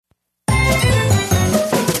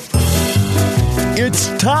It's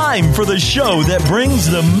time for the show that brings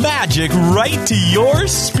the magic right to your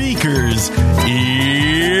speakers.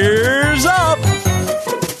 Ears up!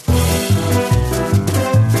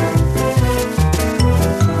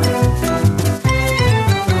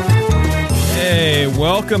 Hey,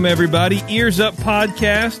 welcome everybody. Ears Up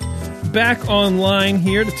Podcast, back online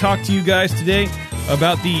here to talk to you guys today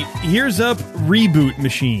about the Ears Up reboot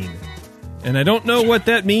machine. And I don't know what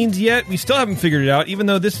that means yet. We still haven't figured it out, even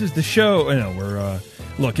though this is the show. I know,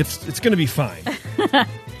 look, it's going to be fine.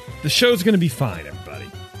 The show's going to be fine, everybody.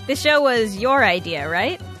 The show was your idea,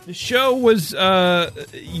 right? The show was,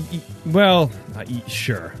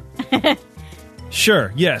 sure.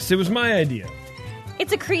 Sure, yes, it was my idea.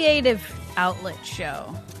 It's a creative outlet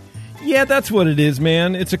show. Yeah, that's what it is,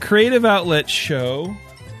 man. It's a creative outlet show.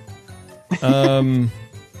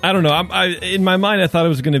 I don't know. In my mind, I thought it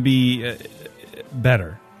was going to be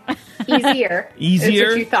better. Easier. Easier.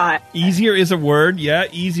 Is what you thought. Easier is a word. Yeah,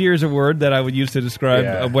 easier is a word that I would use to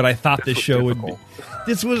describe what I thought this show would be.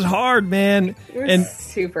 This was hard, man. It was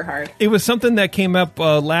super hard. It was something that came up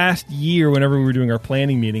last year whenever we were doing our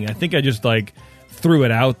planning meeting. I think I just threw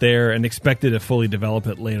it out there and expected to fully develop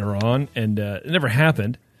it later on, and it never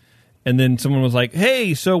happened. And then someone was like,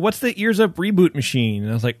 hey, so what's the Ears Up reboot machine? And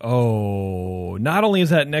I was like, oh, not only is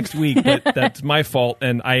that next week, but that's my fault,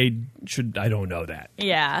 and I don't know that.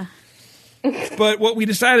 Yeah. But what we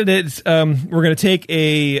decided is we're going to take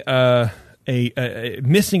a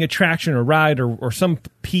missing attraction or ride or some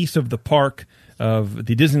piece of the park of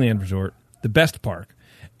the Disneyland Resort, the best park,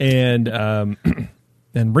 and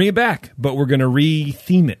bring it back. But we're going to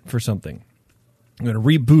re-theme it for something. We're going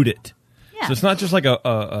to reboot it. So it's not just like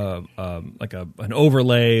an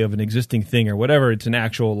overlay of an existing thing or whatever. It's an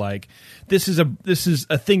actual this is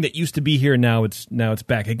a thing that used to be here. Now it's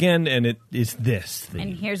back again, and it is this thing.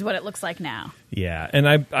 And here's what it looks like now. Yeah, and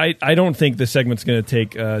I don't think this segment's going to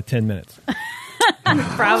take 10 minutes.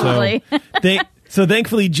 Probably. So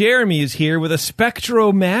thankfully Jeremy is here with a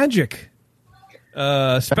Spectro Magic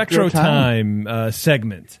Spectro Time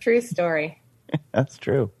segment. True story. That's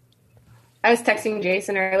true. I was texting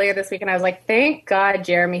Jason earlier this week, and I was like, thank God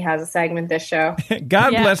Jeremy has a segment this show. God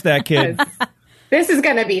bless that kid. This is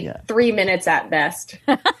going to be 3 minutes at best.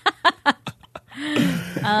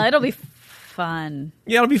 It'll be fun.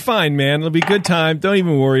 Yeah, it'll be fine, man. It'll be a good time. Don't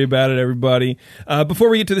even worry about it, everybody. Before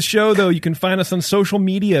we get to the show, though, you can find us on social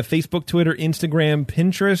media, Facebook, Twitter, Instagram,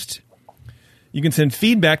 Pinterest. You can send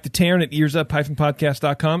feedback to Taryn at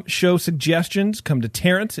earsup-podcast.com. Show suggestions, come to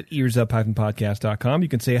Terrence at earsup-podcast.com. You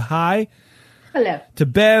can say hi. Hello. To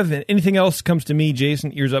Bev, and anything else comes to me,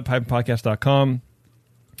 Jason, earsup-podcast.com.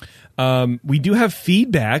 We do have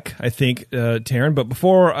feedback, I think, Taryn, but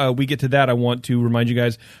before we get to that, I want to remind you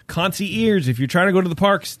guys, concierge, if you're trying to go to the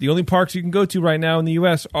parks, the only parks you can go to right now in the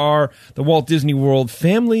U.S. are the Walt Disney World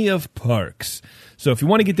family of parks. So if you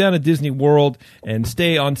want to get down to Disney World and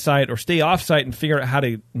stay on site or stay off site and figure out how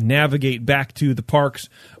to navigate back to the parks,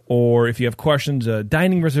 or if you have questions,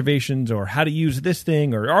 dining reservations, or how to use this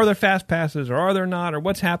thing, or are there fast passes, or are there not, or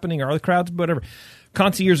what's happening, or are the crowds, whatever,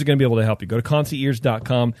 concierge are going to be able to help you. Go to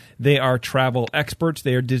concierge.com. They are travel experts.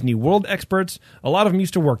 They are Disney World experts. A lot of them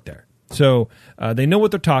used to work there. So they know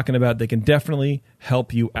what they're talking about. They can definitely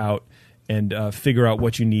help you out and figure out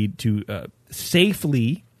what you need to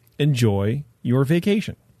safely enjoy your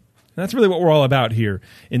vacation. And that's really what we're all about here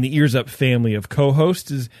in the Ears Up family of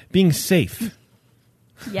co-hosts, is being safe.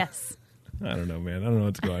 Yes. I don't know, man. I don't know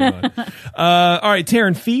what's going on. All right,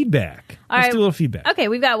 Taryn, feedback. Let's do a little feedback. Okay,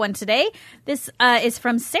 we've got one today. This is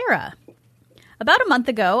from Sarah. About a month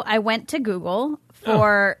ago, I went to Google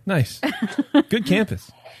for... Oh, nice. Good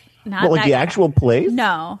campus. Not the actual place?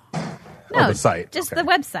 No, the site. Just the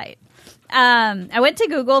website. I went to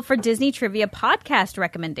Google for Disney Trivia podcast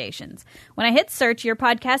recommendations. When I hit search, your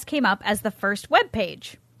podcast came up as the first web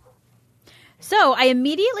page. So I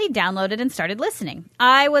immediately downloaded and started listening.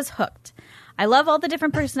 I was hooked. I love all the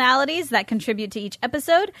different personalities that contribute to each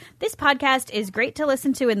episode. This podcast is great to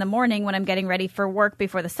listen to in the morning when I'm getting ready for work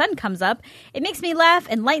before the sun comes up. It makes me laugh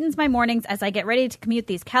and lightens my mornings as I get ready to commute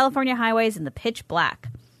these California highways in the pitch black.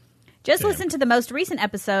 Just listened to the most recent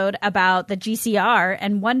episode about the GCR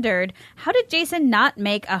and wondered, how did Jason not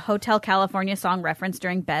make a Hotel California song reference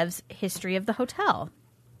during Bev's history of the hotel?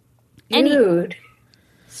 Dude.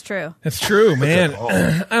 It's true. It's true, man.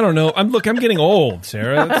 I don't know. I'm getting old,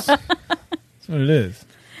 Sarah. That's what it is.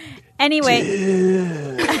 Anyway.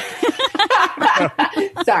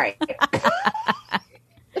 Sorry.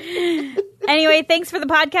 Anyway, thanks for the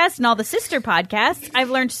podcast and all the sister podcasts. I've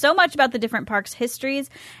learned so much about the different parks' histories,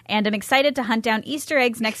 and I'm excited to hunt down Easter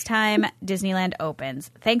eggs next time Disneyland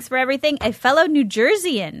opens. Thanks for everything, a fellow New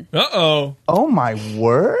Jerseyan. Uh-oh. Oh, my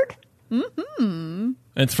word? Mm-hmm.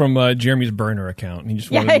 It's from Jeremy's burner account. He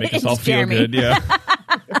just wanted to make us all feel Jeremy. good. Yeah.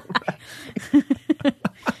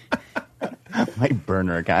 My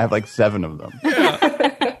burner account. I have like 7 of them.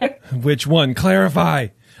 Yeah. Which one? Clarify.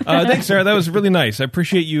 Thanks, Sarah. That was really nice. I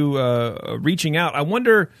appreciate you reaching out. I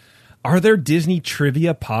wonder, are there Disney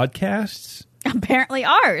trivia podcasts? Apparently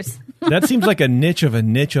ours. That seems like a niche of a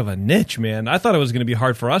niche of a niche, man. I thought it was going to be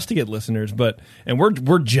hard for us to get listeners, and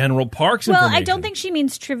we're general parks. Well, information. I don't think she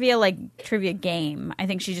means trivia like trivia game. I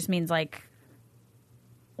think she just means like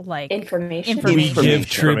information. We give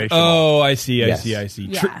Oh, I see. Yes.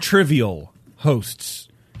 Yeah. Trivial hosts.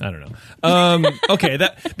 I don't know. Okay,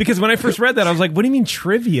 because when I first read that, I was like, "What do you mean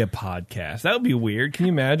trivia podcast? That would be weird." Can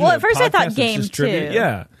you imagine? Well, a at first I podcast thought that's game, just trivia? too.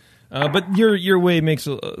 Yeah, but your way makes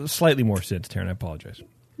slightly more sense, Taryn. I apologize.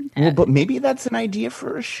 Well, but maybe that's an idea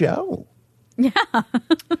for a show. Well,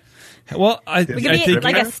 I We could be think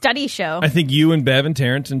like a study show. I think you and Bev and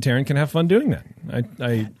Terrence and Taryn can have fun doing that.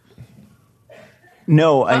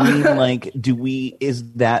 No, I mean, like,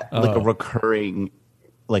 is that like a recurring,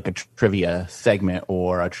 like a trivia segment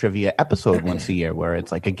or a trivia episode once a year where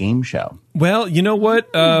it's like a game show? Well, you know what?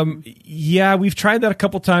 Yeah, we've tried that a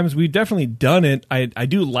couple times. We've definitely done it. I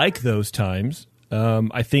do like those times.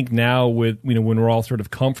 I think now with when we're all sort of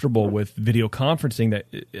comfortable with video conferencing, that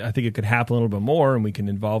I think it could happen a little bit more, and we can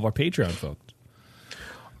involve our Patreon folks.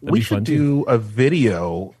 That'd we be fun should too. do a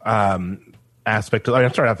video aspect.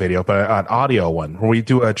 I'm sorry, not video, but an audio one where we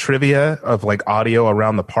do a trivia of like audio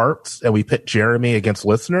around the parks, and we pit Jeremy against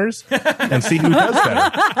listeners and see who does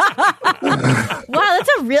better. Wow, that's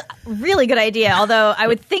a really good idea. Although I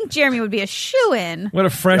would think Jeremy would be a shoo-in. What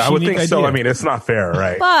a fresh, I would unique think so. idea. I mean, it's not fair,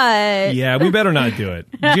 right? But Yeah, we better not do it.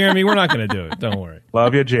 Jeremy, we're not going to do it. Don't worry.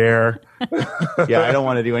 Love you, Jer. Yeah, I don't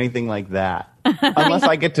want to do anything like that unless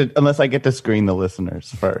I get to screen the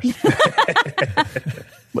listeners first,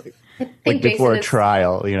 like before a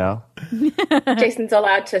trial, you know. Jason's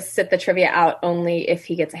allowed to sit the trivia out only if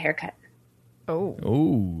he gets a haircut.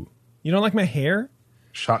 Oh, you don't like my hair?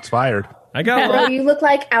 Shots fired. I got Well, you look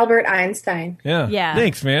like Albert Einstein. Yeah. Yeah.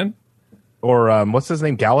 Thanks, man. Or what's his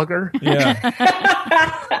name? Gallagher? Yeah.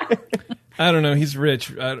 I don't know. He's rich.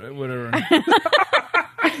 Whatever.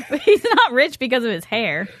 he's not rich because of his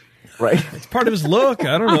hair. Right? It's part of his look.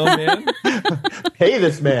 I don't know, man. Hey,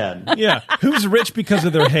 this man. Yeah. Who's rich because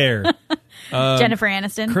of their hair? Jennifer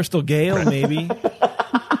Aniston. Crystal Gale, maybe.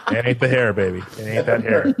 It ain't the hair, baby. It ain't that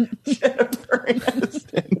hair. Jennifer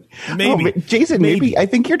Aniston. Maybe. Jason, maybe I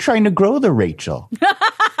think you're trying to grow the Rachel.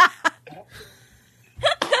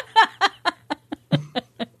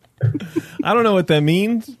 I don't know what that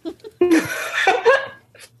means.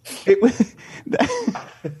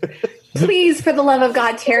 Please, for the love of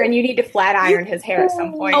God, Taryn, you need to flat iron his hair at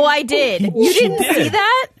some point. Oh, I did. You didn't see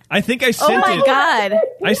that? I think I sent Oh my it. God.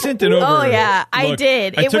 I sent it over. Oh, yeah, I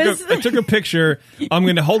did. I It was- took a picture. I'm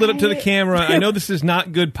going to hold it up to the camera. I know this is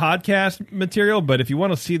not good podcast material, but if you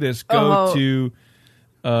want to see this, go to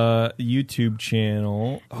YouTube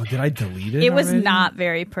channel. Oh, did I delete it? It was already? not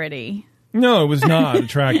very pretty. No, it was not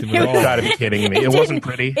attractive at You all. gotta be kidding me. It wasn't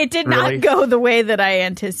pretty. It did really? not go the way that I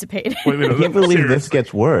anticipated. Wait, I can't believe this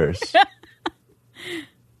gets worse.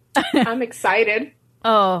 I'm excited.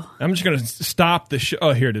 Oh, I'm just going to stop the show.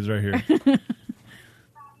 Oh, here it is right here.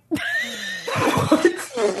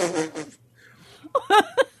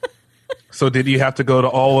 So did you have to go to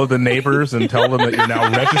all of the neighbors and tell them that you're now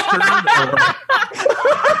registered?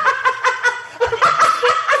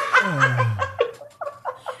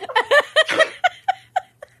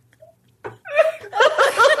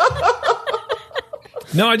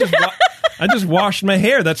 No, I just washed my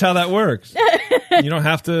hair. That's how that works. You don't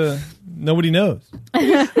have to. Nobody knows.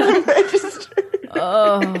 oh,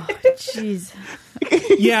 jeez.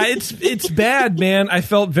 Yeah, it's bad, man. I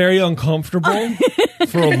felt very uncomfortable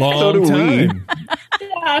for a long do we. time.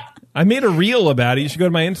 I made a reel about it. You should go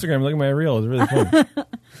to my Instagram and look at my reel. It's really fun.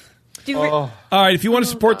 All right, if you want to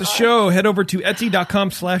support the show, head over to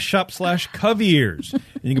etsy.com/shop/coveyears.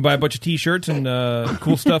 You can buy a bunch of t-shirts and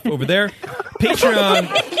cool stuff over there. Patreon.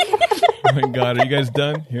 Oh my God, are you guys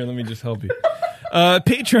done? Here, let me just help you.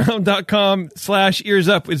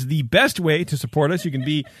 Patreon.com/earsup is the best way to support us. You can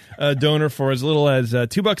be a donor for as little as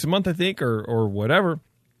 $2 a month, I think, or whatever.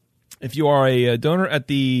 If you are a donor at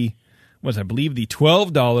the I believe the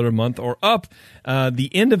 $12 a month or up, the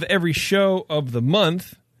end of every show of the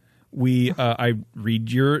month, I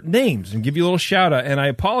read your names and give you a little shout out. And I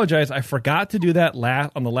apologize, I forgot to do that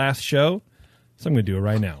on the last show. So I'm going to do it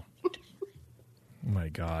right now. Oh my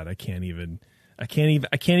God, I can't even.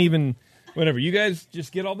 Whatever. You guys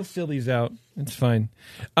just get all the sillies out. It's fine.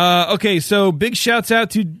 Okay, so big shouts out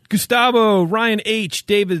to Gustavo, Ryan H,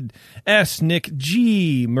 David S, Nick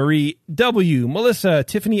G, Marie W, Melissa,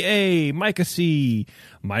 Tiffany A, Micah C,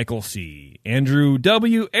 Michael C, Andrew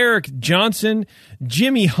W, Eric Johnson,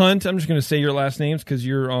 Jimmy Hunt. I'm just going to say your last names because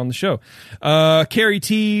you're on the show. Carrie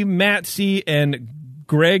T, Matt C, and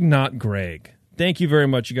Greg, not Greg. Thank you very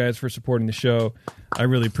much, you guys, for supporting the show. I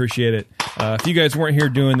really appreciate it. If you guys weren't here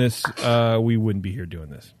doing this, we wouldn't be here doing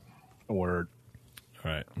this. Word. All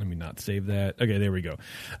right, let me not save that. Okay, there we go.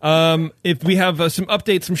 If we have some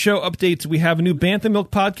updates, some show updates, we have a new Bantha Milk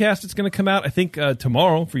podcast that's going to come out, I think,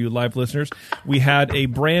 tomorrow for you live listeners. We had a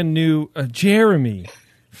brand new Jeremy,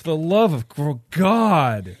 for the love of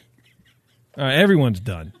God. All right, everyone's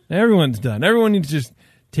done. Everyone needs to just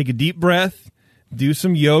take a deep breath, do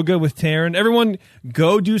some yoga with Taryn. Everyone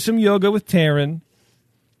go do some yoga with Taryn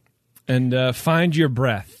and find your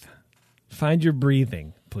breath. Find your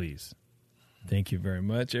breathing, please. Thank you very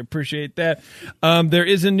much. I appreciate that. There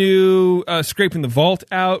is a new Scraping the Vault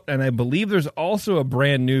out, and I believe there's also a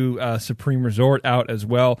brand new Supreme Resort out as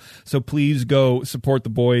well. So please go support the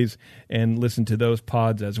boys and listen to those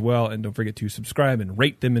pods as well. And don't forget to subscribe and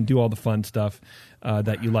rate them and do all the fun stuff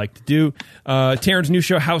that you like to do. Taryn's new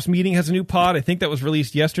show, House Meeting, has a new pod. I think that was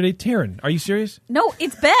released yesterday. Taryn, are you serious? No,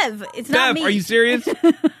 it's Bev. It's not me. Are you serious?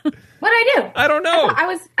 What'd I do? I don't know. I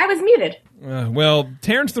was muted. Well,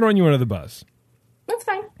 Taryn's throwing you under the bus. That's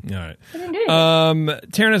fine. All right. I didn't do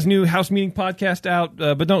anything. Taryn has a new House Meeting podcast out,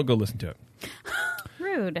 but don't go listen to it.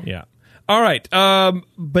 Rude. Yeah. All right.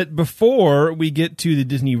 But before we get to the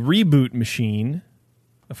Disney reboot machine,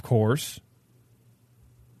 of course.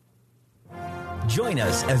 Join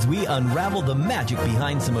us as we unravel the magic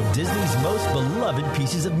behind some of Disney's most beloved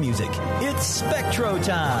pieces of music. It's Spectro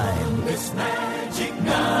time. This magic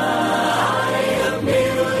night, a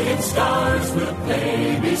million stars will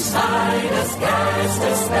play beside us, cast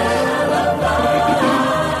a spell of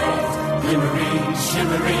light. Glimmering,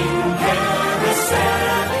 shimmering,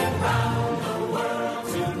 carouseling round the world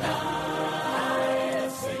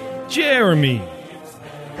tonight. Jeremy.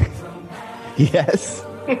 Yes.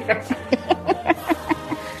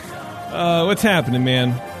 What's happening,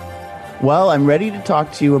 man? Well, I'm ready to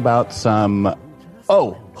talk to you about some...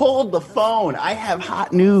 Oh, hold the phone. I have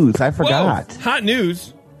hot news. I forgot. Whoa, hot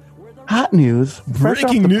news. Hot news. Fresh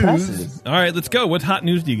Breaking off the news. presses. All right, let's go. What hot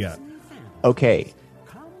news do you got? Okay.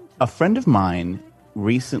 A friend of mine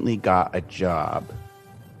recently got a job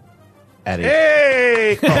at a...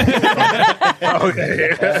 Hey!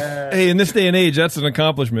 Okay. Hey, in this day and age, that's an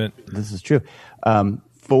accomplishment. This is true.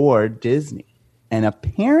 For Disney. And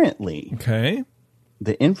apparently, Okay.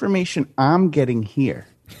 the information I'm getting here,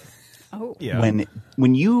 Oh. Yeah.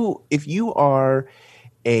 if you are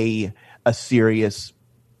a serious,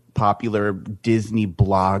 popular Disney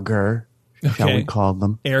blogger, shall Okay. we call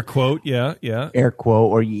them? Air quote. Yeah. Yeah. Air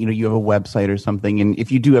quote, or you have a website or something, and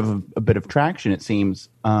if you do have a bit of traction, it seems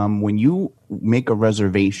when you make a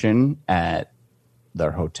reservation at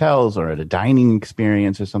their hotels or at a dining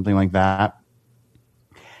experience or something like that,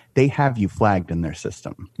 they have you flagged in their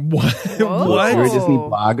system. What? Whoa. What? If you're a Disney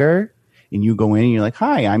blogger and you go in and you're like,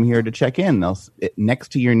 "Hi, I'm here to check in,"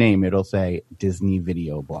 next to your name it'll say Disney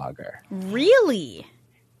video blogger. Really?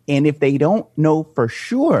 And if they don't know for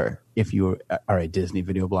sure if you are a Disney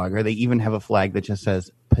video blogger, they even have a flag that just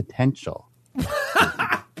says potential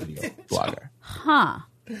video blogger. Huh.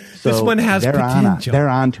 So This one has they're potential. They're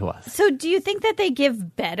on to us. So do you think that they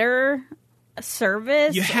give better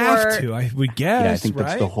service? You have or... to, I would guess. Yeah, I think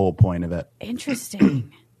that's right? the whole point of it.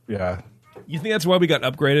 Interesting. Yeah. You think that's why we got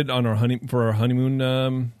upgraded on our honeymoon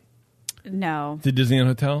No. to Disneyland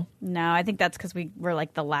Hotel? No, I think that's because we were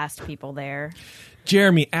like the last people there.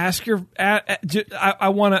 Jeremy, ask your. I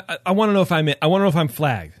want to know if I'm. I want to know if I'm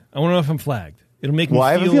flagged. I want to know if I'm flagged. It'll make me. Well,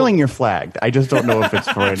 I have a feeling you're flagged. I just don't know if it's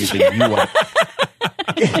for anything you want.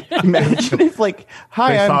 Imagine if, like,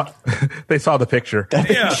 hi, They saw the picture.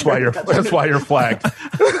 That's why you're flagged.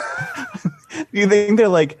 Do you think they're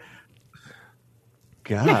like,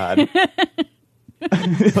 God?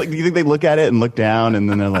 Like, do you think they look at it and look down and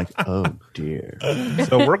then they're like, oh dear?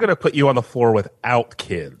 So we're gonna put you on the floor without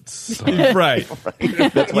kids. right.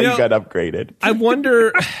 That's why You know- you got upgraded. I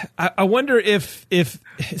wonder. I wonder if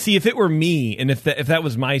it were me and if that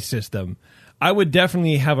was my system, I would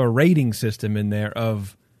definitely have a rating system in there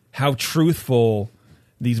of how truthful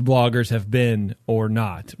these bloggers have been or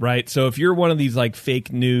not, right? So if you're one of these like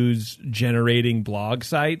fake news generating blog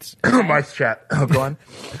sites, Nice chat. Oh, go on.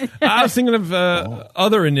 I was thinking of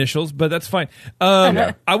other initials, but that's fine.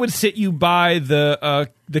 I would sit you by the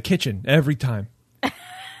kitchen every time.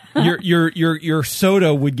 Your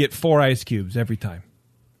soda would get 4 ice cubes every time.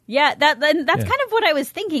 Yeah, that's kind of what I was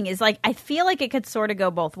thinking. Is like I feel like it could sort of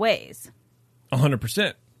go both ways.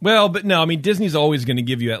 100%. Well, but no, I mean Disney's always going to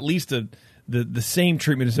give you at least the same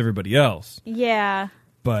treatment as everybody else. Yeah.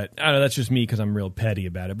 But I don't know, that's just me because I'm real petty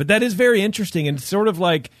about it. But that is very interesting, and sort of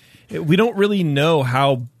like we don't really know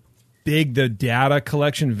how big the data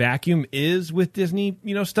collection vacuum is with Disney,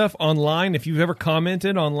 stuff online. If you've ever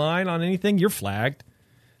commented online on anything, you're flagged.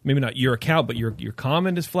 Maybe not your account, but your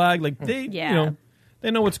comment is flagged. Like they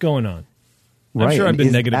know what's going on. I'm Right. sure I've And been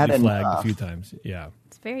is negatively that flagged enough? a few times. Yeah.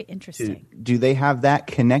 It's very interesting. Do they have that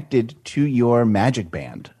connected to your Magic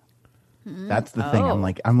Band? That's the thing. I'm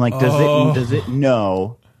like, does it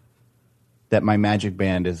know that my Magic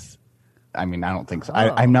Band is? I mean, I don't think so.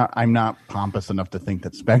 I'm not pompous enough to think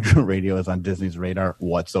that Spectrum Radio is on Disney's radar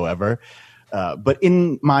whatsoever. But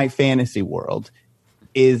in my fantasy world,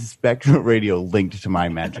 is Spectrum Radio linked to my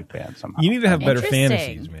Magic Band somehow? You need to have better Interesting.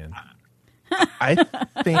 fantasies, man. I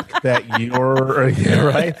think that you're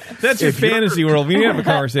right. That's your fantasy world. We need to have a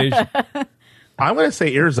conversation. I'm going to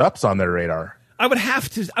say Ears Up's on their radar I would have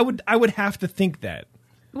to think that.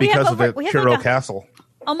 because of the we have Churro like Castle.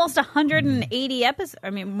 almost 180 episodes. I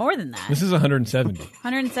mean, more than that. This is 170.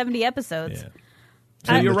 170 episodes. Yeah.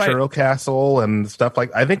 So And you're the right. Churro Castle and stuff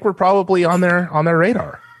like. I think we're probably on their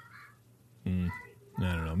radar. I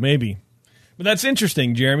don't know. Maybe. But that's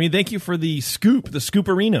interesting, Jeremy. Thank you for the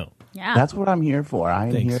scooperino. Yeah. That's what I'm here for. I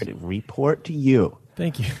am Thanks. here to report to you.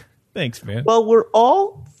 Thank you. Thanks, man. Well, we're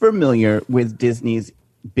all familiar with Disney's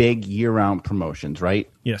big year-round promotions, right?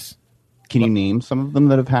 Yes. Can you name some of them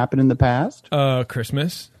that have happened in the past?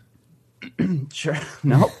 Christmas. Sure.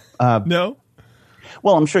 No. No.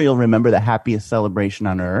 Well, I'm sure you'll remember the happiest celebration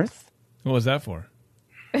on Earth. What was that for?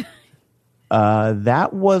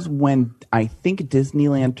 That was when I think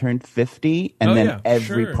Disneyland turned 50, and Oh, then yeah,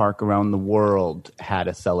 every sure. park around the world had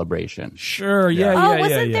a celebration. Sure. Yeah. oh, yeah.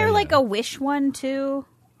 wasn't yeah, there yeah. like a Wish one too?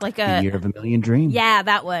 Like The a Year of a Million Dreams. yeah,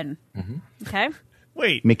 that one. Okay.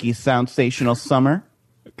 Wait. Mickey's Soundstational Summer.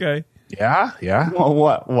 Okay. Yeah. Well,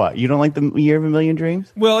 what? You don't like the Year of a Million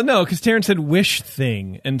Dreams? Well, no, because Taryn said wish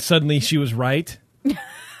thing, and suddenly she was right. Well,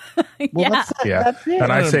 Yeah. That's it.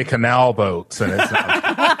 And I say canal boats, and it's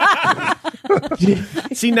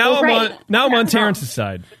See, now Well, right. I'm on Terrence's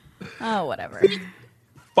side. Oh, whatever.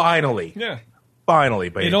 finally, Yeah.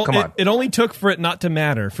 babe. Come on. It only took for it not to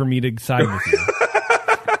matter for me to side with you.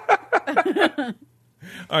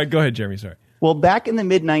 All right, go ahead, Jeremy. Sorry. Well, back in the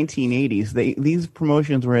mid 1980s, these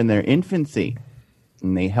promotions were in their infancy,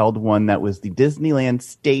 and they held one that was the Disneyland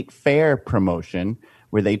State Fair promotion,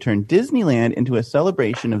 where they turned Disneyland into a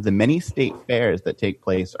celebration of the many state fairs that take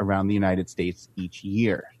place around the United States each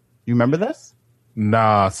year. You remember this?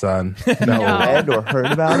 Nah, son. No. Read or heard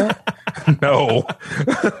about it? No.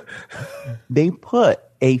 They put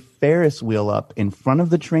a Ferris wheel up in front of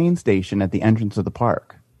the train station at the entrance of the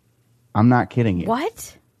park. I'm not kidding you.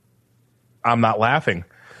 What? I'm not laughing.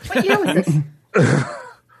 What year was this?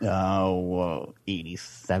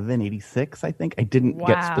 87, 86, I think. I didn't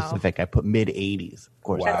get Wow. specific. I put mid 80s. Of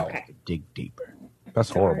course, Wow. I had to dig deeper. That's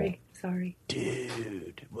horrible. Sorry.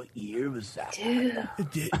 Dude, what year was that?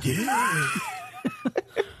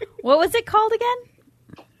 What was it called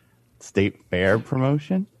again? State Fair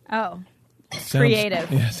promotion? Oh, Sounds-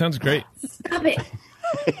 creative. Yeah, sounds great. Stop it.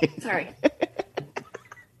 Sorry.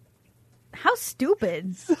 How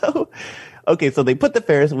stupid. Okay, so they put the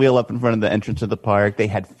Ferris wheel up in front of the entrance of the park. They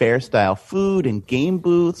had fair-style food and game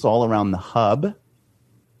booths all around the hub.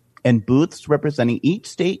 And booths representing each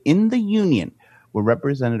state in the union were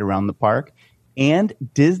represented around the park. And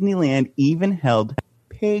Disneyland even held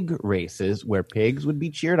pig races where pigs would be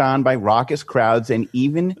cheered on by raucous crowds and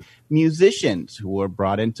even musicians who were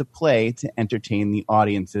brought into play to entertain the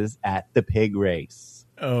audiences at the pig race.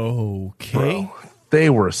 Okay. They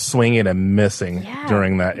were swinging and missing Yeah.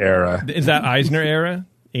 during that era. Is that Eisner era?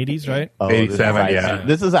 80s, right? Oh, 87, this is yeah. Eisner.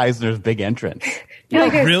 This is Eisner's big entrance. No,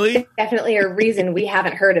 there's Really? definitely a reason we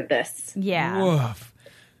haven't heard of this. Yeah. Woof.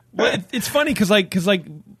 Well, it's funny because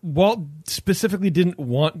Walt specifically didn't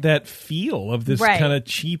want that feel of this Right. kind of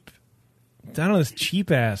cheap. I don't know, this cheap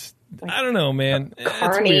ass. I don't know, man. It's weird.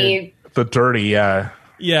 Carney. The dirty,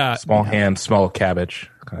 Yeah, small hand smell of cabbage.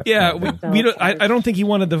 yeah. We don't. I don't think he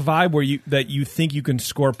wanted the vibe where you think you can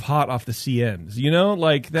score pot off the CMs. You know,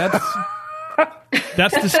 like that's.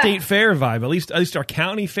 That's the state fair vibe. At least our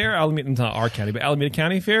county fair. Alameda, not our county, but Alameda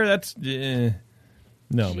County Fair. That's no,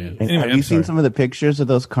 man. Hey, Anyway, have you seen some of the pictures of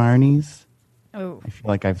those carnies? Oh. I feel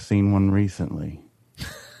like I've seen one recently.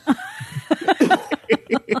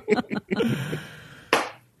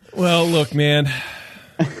 Well, look, man.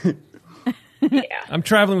 Yeah. I'm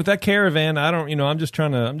traveling with that caravan. I don't, I'm just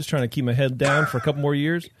trying to keep my head down for a couple more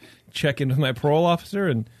years. Check in with my parole officer,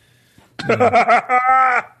 and I'm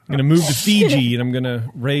gonna move to Fiji, and I'm gonna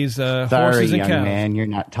raise Sorry, horses and young cows. man, you're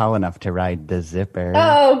not tall enough to ride the zipper.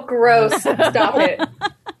 Oh, gross. Stop it.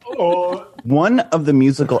 One of the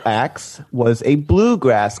musical acts was a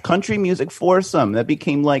bluegrass country music foursome that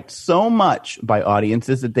became liked so much by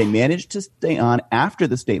audiences that they managed to stay on after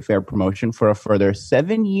the state fair promotion for a further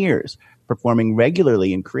 7 years, performing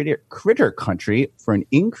regularly in Critter Country for an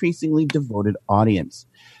increasingly devoted audience.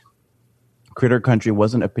 Critter Country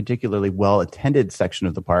wasn't a particularly well-attended section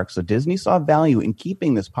of the park, so Disney saw value in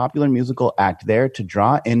keeping this popular musical act there to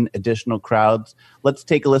draw in additional crowds. Let's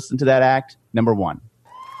take a listen to that act. Number 1.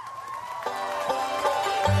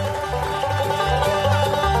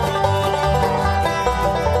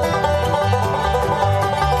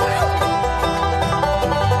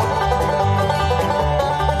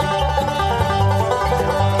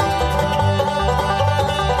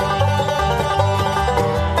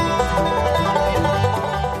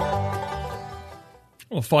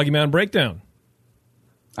 Well, Foggy Mountain Breakdown.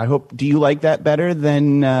 I hope. Do you like that better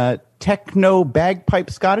than techno bagpipe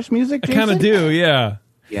Scottish music? I kind of Jason? do, yeah.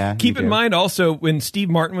 Yeah. Keep you in do. mind also, when Steve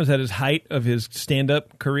Martin was at his height of his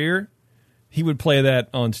stand-up career, he would play that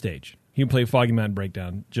on stage. He would play Foggy Mountain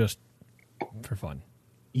Breakdown just for fun.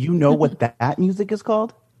 You know what that music is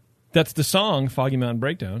called? That's the song, Foggy Mountain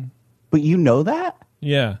Breakdown. But you know that?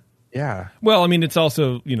 Yeah. Yeah. Well, I mean, it's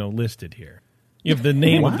also, listed here. You have the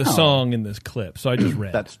name of the Wow. song in this clip, so I just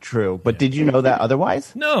read. That's true. But did you know that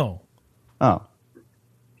otherwise? No. Oh.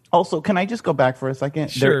 Also, can I just go back for a second?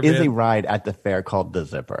 Sure, there is man. a ride at the fair called the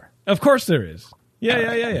Zipper. Of course there is. Yeah.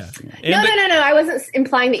 And No. I wasn't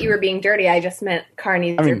implying that you were being dirty. I just meant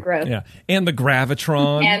carnies are gross. Yeah. And the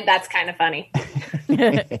Gravitron. And that's kind of funny.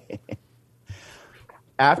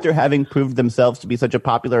 After having proved themselves to be such a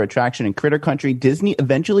popular attraction in Critter Country, Disney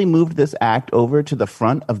eventually moved this act over to the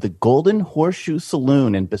front of the Golden Horseshoe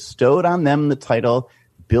Saloon and bestowed on them the title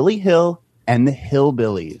Billy Hill and the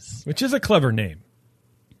Hillbillies. Which is a clever name.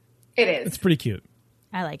 It is. It's pretty cute.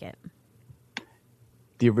 I like it.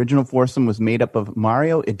 The original foursome was made up of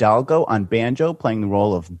Mario Hidalgo on banjo, playing the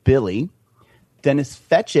role of Billy. Dennis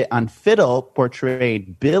Fetchit on fiddle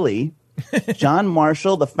portrayed Billy. John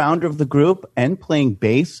Marshall, the founder of the group and playing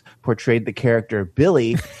bass, portrayed the character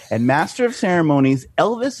Billy. And Master of Ceremonies,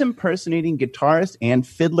 Elvis impersonating guitarist and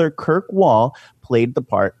fiddler Kirk Wall, played the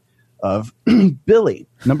part of Billy.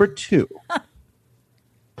 Number 2.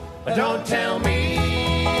 Don't tell me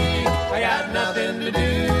I got nothing to do.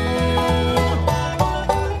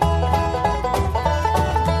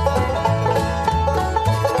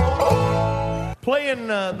 Playing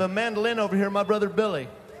the mandolin over here, my brother Billy.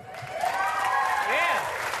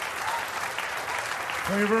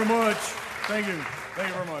 Thank you very much. Thank you. Thank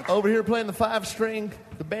you very much. Over here playing the 5-string,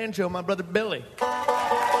 the banjo, my brother Billy.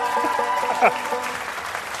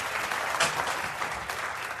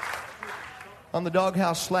 On the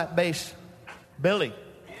doghouse slap bass, Billy.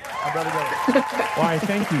 My brother Billy. Why,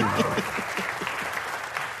 thank you.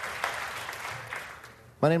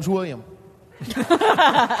 My name's William.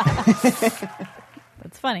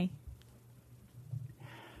 That's funny.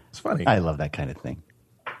 It's funny. I love that kind of thing.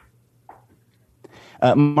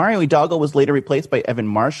 Mario Hidalgo was later replaced by Evan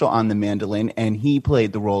Marshall on the mandolin, and he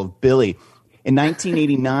played the role of Billy. In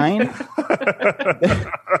 1989,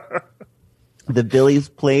 the Billies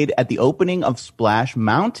played at the opening of Splash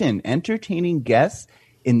Mountain, entertaining guests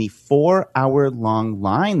in the 4-hour-long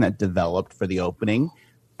line that developed for the opening.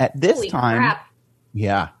 At this Holy time, crap.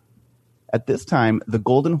 yeah. At this time, the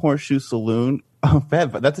Golden Horseshoe Saloon. Oh,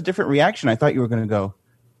 Bev, that's a different reaction. I thought you were going to go,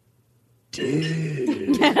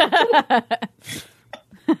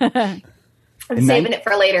 I'm saving it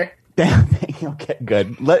for later. Okay,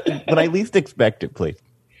 good. But I least expect it, please.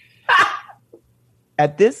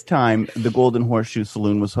 At this time, the Golden Horseshoe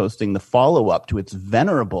Saloon was hosting the follow-up to its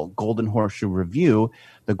venerable Golden Horseshoe Review,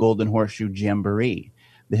 the Golden Horseshoe Jamboree.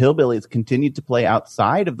 The Hillbillies continued to play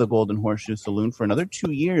outside of the Golden Horseshoe Saloon for another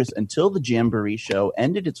 2 years until the Jamboree show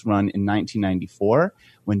ended its run in 1994,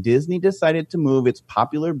 when Disney decided to move its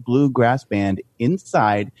popular bluegrass band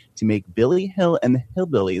inside to make Billy Hill and the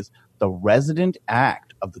Hillbillies the resident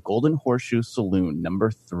act of the Golden Horseshoe Saloon, number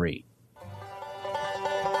 3.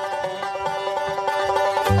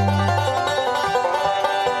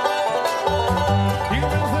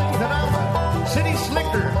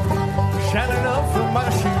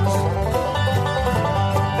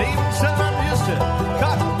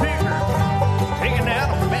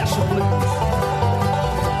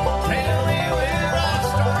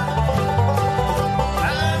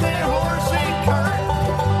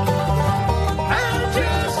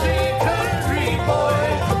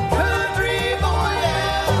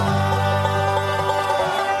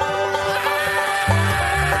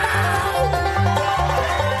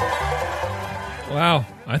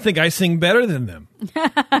 I think I sing better than them.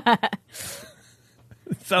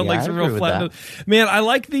 Sound like some real flat note. Man, I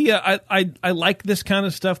like the I like this kind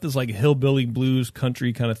of stuff. That's like hillbilly blues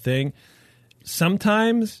country kind of thing.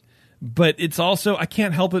 Sometimes, but it's also I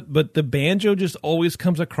can't help it. But the banjo just always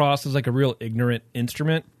comes across as like a real ignorant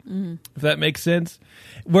instrument. If that makes sense,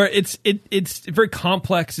 where it's very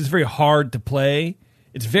complex. It's very hard to play.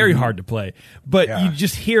 It's very hard to play, but you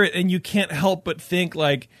just hear it and you can't help but think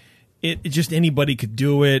like. It just anybody could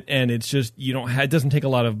do it, and it's just it doesn't take a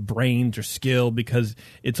lot of brains or skill because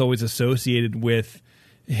it's always associated with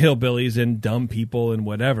hillbillies and dumb people and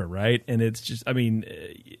whatever, right? And it's just, I mean,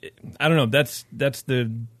 I don't know. That's the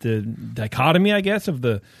dichotomy, I guess, of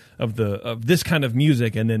this kind of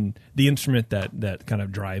music, and then the instrument that kind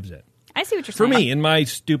of drives it. I see what you're For saying. me, in my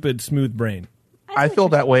stupid smooth brain, I feel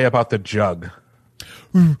that way about the jug.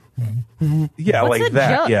 Yeah, What's like a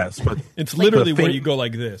that. jug? Yes, but it's literally where you go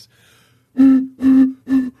like this,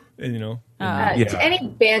 and To any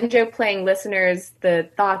banjo playing listeners, the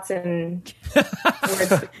thoughts and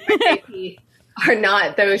words of JP are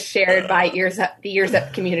not those shared by the Ears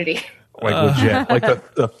Up community. like legit,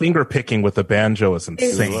 like the finger picking with the banjo is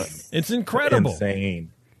insane. it's incredible.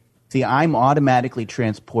 Insane. See, I'm automatically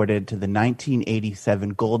transported to the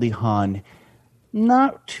 1987 Goldie Hawn,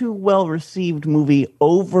 not too well received movie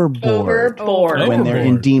Overboard. When they're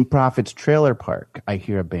in Dean Prophet's trailer park, I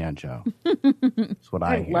hear a banjo. That's what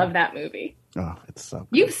I hear. Love that movie. Oh, it's so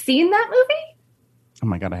good. You've seen that movie? Oh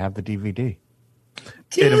my God, I have the DVD.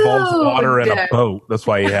 It involves water and a boat. That's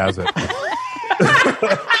why he has it.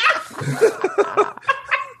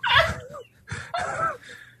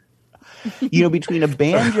 Between a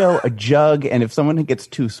banjo, a jug, and if someone gets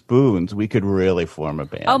 2 spoons, we could really form a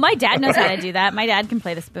band. Oh, my dad knows how to do that. My dad can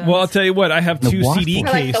play the spoons. Well, I'll tell you what. I have 2 CD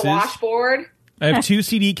washboard. Like cases. the washboard. I have 2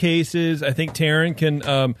 CD cases. I think Taryn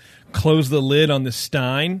can close the lid on the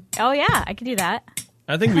Stein. Oh, yeah, I can do that.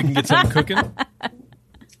 I think we can get something cooking.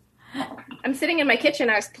 I'm sitting in my kitchen.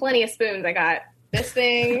 There's plenty of spoons. I got this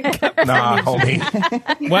thing. Nah,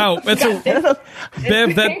 homie. Wow, that's Bev.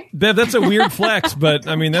 That's a weird flex, but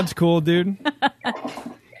I mean that's cool, dude. I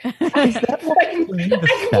can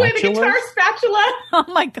play the guitar spatula. Oh,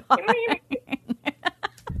 my God.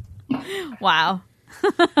 Wow.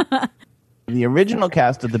 The original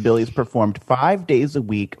cast of the Billies performed 5 days a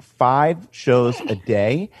week, 5 shows a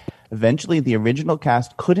day. Eventually, the original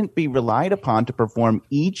cast couldn't be relied upon to perform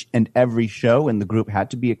each and every show, and the group had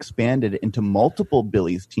to be expanded into multiple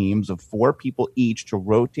Billies teams of 4 people each to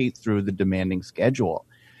rotate through the demanding schedule.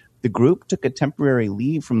 The group took a temporary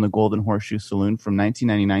leave from the Golden Horseshoe Saloon from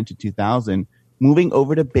 1999 to 2000, moving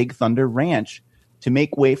over to Big Thunder Ranch to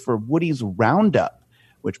make way for Woody's Roundup,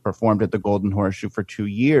 which performed at the Golden Horseshoe for 2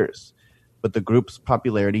 years. But the group's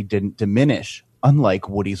popularity didn't diminish, unlike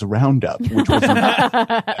Woody's Roundup, which was not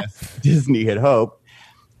as Disney had hoped.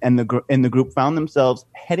 And the group found themselves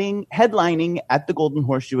headlining at the Golden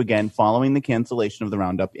Horseshoe again following the cancellation of the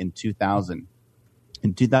Roundup in 2000.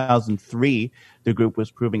 In 2003, the group was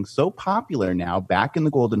proving so popular now back in the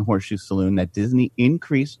Golden Horseshoe Saloon that Disney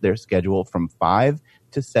increased their schedule from 5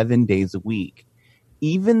 to 7 days a week.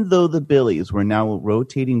 Even though the Billies were now a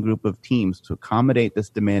rotating group of teams to accommodate this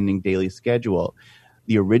demanding daily schedule,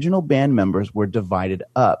 the original band members were divided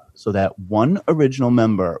up so that one original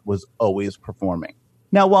member was always performing.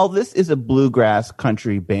 Now, while this is a bluegrass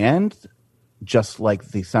country band, just like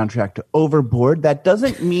the soundtrack to Overboard, that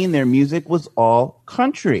doesn't mean their music was all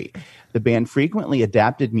country. The band frequently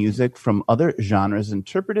adapted music from other genres and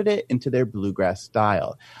interpreted it into their bluegrass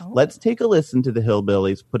style. Let's take a listen to the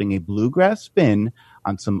Hillbillies putting a bluegrass spin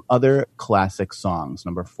on some other classic songs.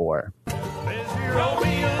 Number 4.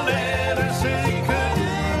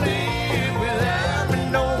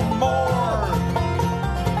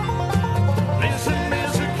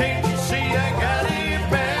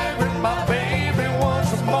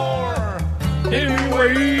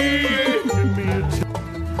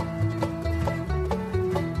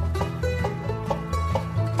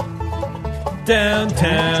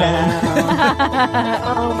 Downtown.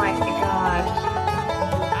 Oh my gosh.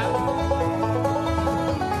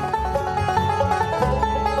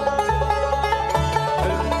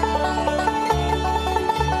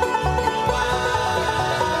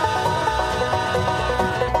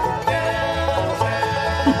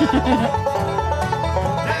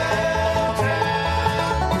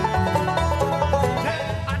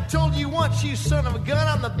 I told you once, you son of a gun,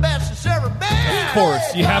 I'm the best that's ever been. Of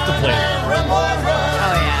course, you have to play it. Run, boy, run.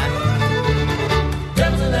 Oh, yeah.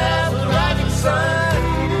 Devils in the house with the rising sun.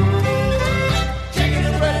 Chicken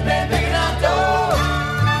and bread, man, picking out dough.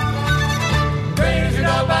 Raiders, you're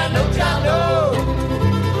not by no child, no.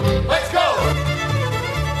 Let's go.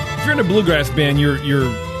 a bluegrass band, you're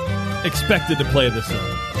expected to play this song.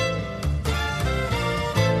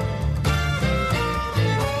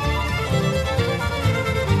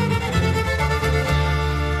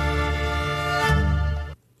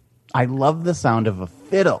 I love the sound of a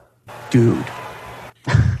fiddle, dude.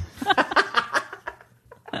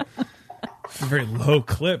 It's a very low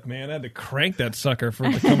clip, man. I had to crank that sucker for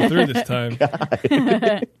it to come through this time.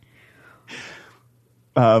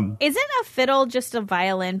 Isn't a fiddle just a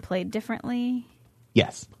violin played differently?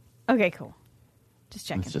 Yes. Okay, cool. Just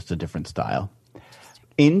checking. It's just a different style.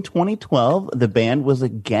 In 2012, the band was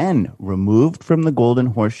again removed from the Golden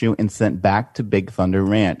Horseshoe and sent back to Big Thunder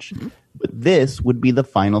Ranch. But this would be the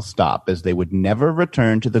final stop, as they would never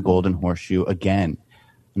return to the Golden Horseshoe again.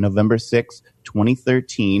 On November 6,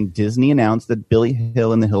 2013, Disney announced that Billy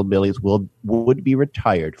Hill and the Hillbillies would be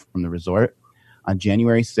retired from the resort. On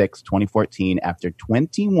January 6, 2014, after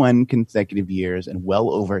 21 consecutive years and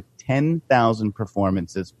well over 10,000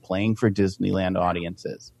 performances playing for Disneyland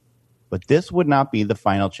audiences. But this would not be the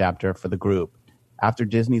final chapter for the group. After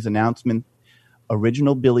Disney's announcement,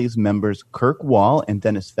 original Billy's members Kirk Wall and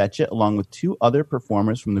Dennis Fetchit, along with 2 other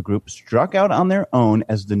performers from the group, struck out on their own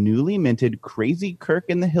as the newly minted Crazy Kirk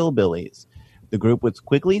and the Hillbillies. The group was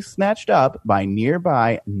quickly snatched up by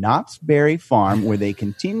nearby Knott's Berry Farm, where they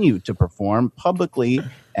continue to perform publicly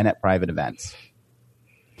and at private events.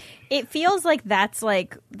 It feels like that's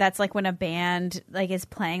like when a band like is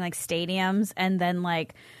playing like stadiums, and then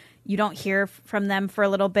like you don't hear from them for a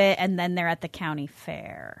little bit, and then they're at the county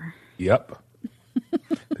fair. Yep.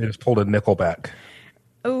 They just pulled a Nickelback.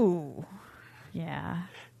 Ooh, yeah.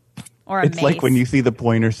 Or it's like when you see the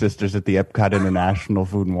Pointer Sisters at the Epcot International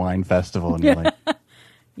Food and Wine Festival, and you're like,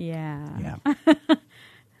 yeah.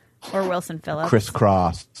 Or Wilson Phillips.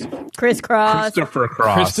 Crisscross. Crisscross. Christopher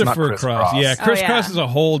Cross. Christopher Cross. Yeah, Crisscross is a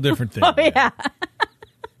whole different thing. Oh, yeah.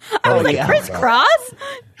 I was like, crisscross?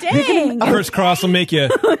 Dang. Crisscross will make you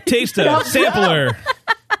taste a sampler.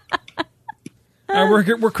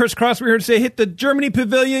 We're crisscross. We're here to say, hit the Germany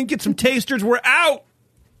Pavilion, get some tasters. We're out.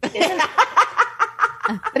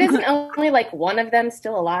 But isn't only like one of them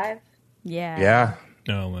still alive? Yeah. Yeah.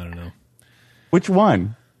 No, I don't know. Which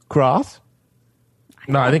one? Cross?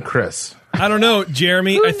 No, I think Chris. I don't know,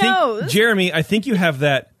 Jeremy. Who knows? Jeremy, I think you have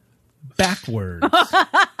that backwards. No,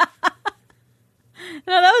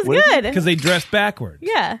 that was good. Because they dressed backwards.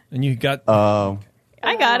 Yeah. And you got... I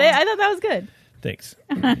got it. I thought that was good. Thanks.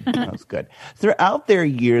 That was good. Throughout their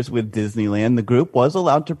years with Disneyland, the group was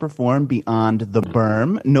allowed to perform beyond the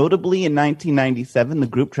berm. Notably, in 1997, the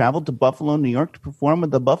group traveled to Buffalo, New York to perform with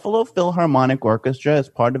the Buffalo Philharmonic Orchestra as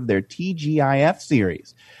part of their TGIF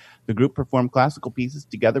series. The group performed classical pieces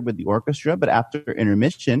together with the orchestra, but after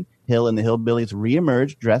intermission, Hill and the Hillbillies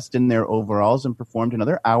reemerged dressed in their overalls and performed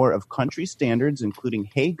another hour of country standards, including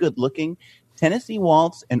Hey Good Looking, Tennessee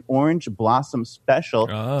Waltz, and Orange Blossom Special.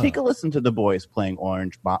 Take a listen to the boys playing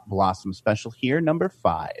Orange Blossom Special here, number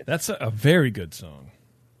 5. That's a very good song.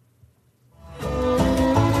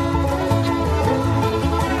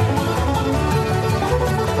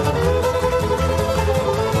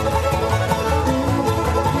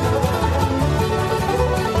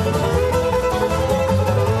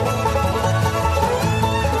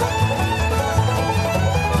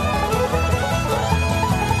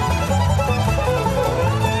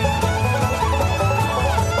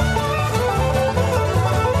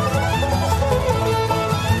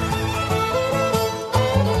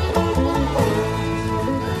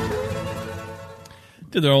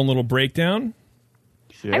 Did their own little breakdown.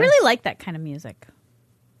 Sure. I really like that kind of music.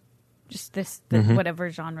 Just whatever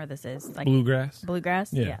genre this is. Like Bluegrass.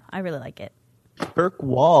 Bluegrass? Yeah, I really like it. Kirk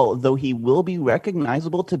Wall, though he will be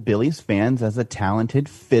recognizable to Billy's fans as a talented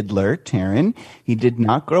fiddler, Taryn, he did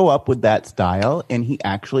not grow up with that style, and he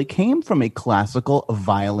actually came from a classical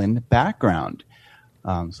violin background.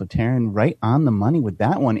 So Taryn, right on the money with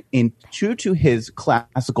that one. And true to his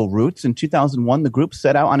classical roots, in 2001, the group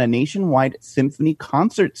set out on a nationwide symphony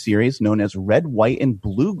concert series known as Red, White, and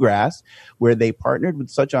Bluegrass, where they partnered with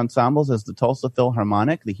such ensembles as the Tulsa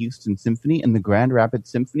Philharmonic, the Houston Symphony, and the Grand Rapids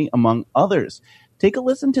Symphony, among others. Take a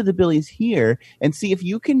listen to the Billies here and see if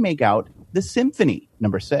you can make out the symphony,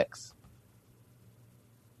 number 6.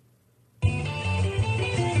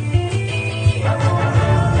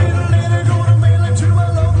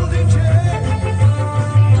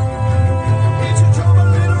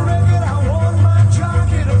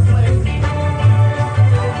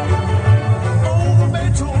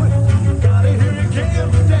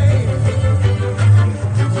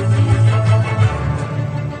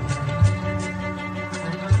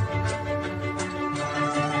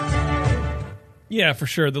 Yeah, for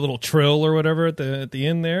sure. The little trill or whatever at the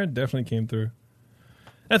end there definitely came through.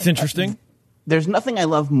 That's interesting. There's nothing I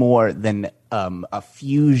love more than a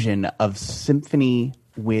fusion of symphony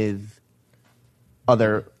with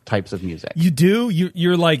other types of music. You do?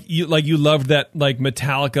 You loved that like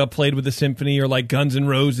Metallica played with the symphony, or like Guns N'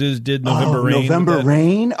 Roses did November Rain. November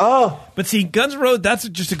Rain? Oh. But see, Guns N' Roses, that's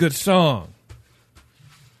just a good song.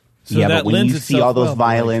 So yeah, that but when you lends see all those itself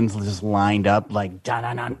violins just lined up like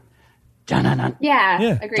dun-dun-dun, dun-dun-dun,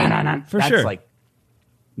 Yeah, agreed. dun-dun-dun, For that's sure. like,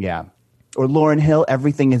 yeah. Or Lauryn Hill,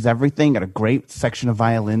 Everything is Everything. Got a great section of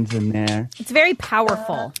violins in there. It's very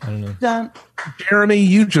powerful. Dun. Jeremy,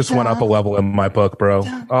 you just went up a level in my book, bro.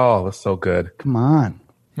 Oh, that's so good. Come on.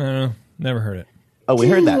 I don't know. Never heard it. Oh, we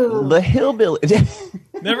heard that. The Hillbilly.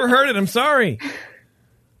 Never heard it. I'm sorry.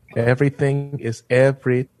 Everything is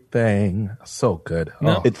everything. So good.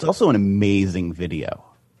 No. Oh, It's also an amazing video.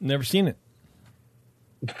 Never seen it.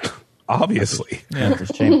 obviously. That's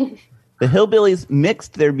a shame. The Hillbillies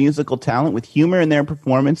mixed their musical talent with humor in their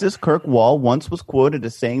performances. Kirk Wall once was quoted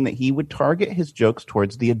as saying that he would target his jokes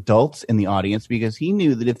towards the adults in the audience because he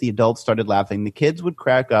knew that if the adults started laughing, the kids would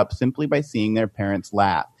crack up simply by seeing their parents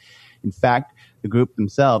laugh. In fact, the group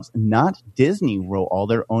themselves, not Disney, wrote all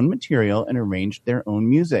their own material and arranged their own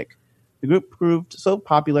music. The group proved so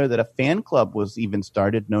popular that a fan club was even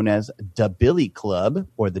started known as Da Billy Club,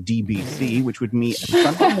 or the DBC, which would meet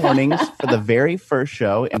Sunday mornings for the very first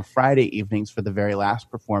show and Friday evenings for the very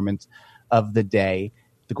last performance of the day,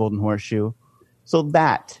 the Golden Horseshoe. So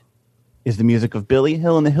that is the music of Billy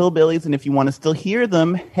Hill and the Hillbillies, and if you want to still hear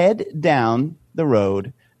them, head down the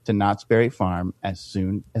road to Knott's Berry Farm as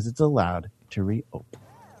soon as it's allowed to reopen.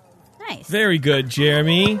 Nice. Very good,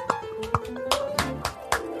 Jeremy.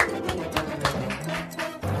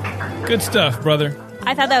 Good stuff, brother.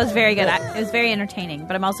 I thought that was very good. It was very entertaining,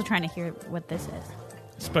 but I'm also trying to hear what this is.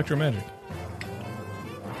 Spectrum Magic.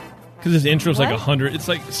 Because his intro's like What? 100. It's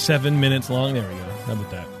like 7 minutes long. There we go. How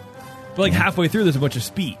about that? But like halfway through, there's a bunch of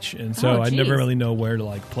speech, and so Oh, I never geez. really know where to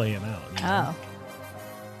like play him out. you know?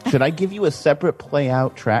 Oh. Should I give you a separate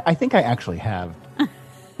play-out track? I think I actually have.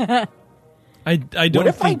 I don't What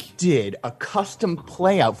if think I did a custom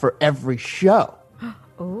play-out for every show?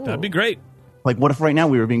 Ooh. that'd be great. Like, what if right now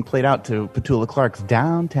we were being played out to Petula Clark's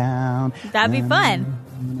Downtown? That'd be fun.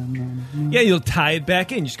 Yeah, you'll tie it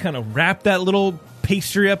back in. Just kind of wrap that little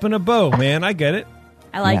pastry up in a bow, man. I get it.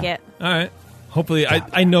 I like Yeah. it. All right. Hopefully,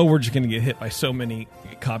 I know we're just going to get hit by so many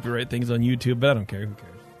copyright things on YouTube, but I don't care. Who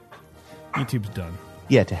cares? YouTube's done.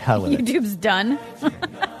 Yeah, to hell with it. YouTube's done.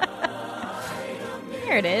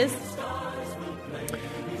 Here it is.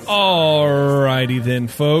 Alrighty then,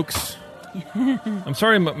 folks. I'm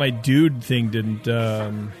sorry my dude thing didn't.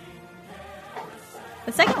 The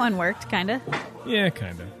second one worked, kind of. Yeah,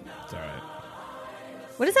 kind of. It's all right.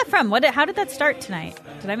 What is that from? How did that start tonight?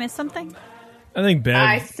 Did I miss something? I think Bev.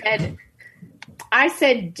 I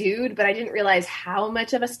said dude, but I didn't realize how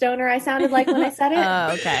much of a stoner I sounded like when I said it.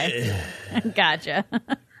 Oh, okay. Gotcha.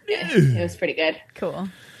 It was pretty good. Cool.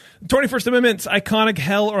 21st Amendment's iconic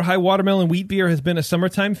Hell or High Watermelon wheat beer has been a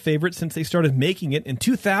summertime favorite since they started making it in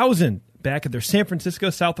 2000, back at their San Francisco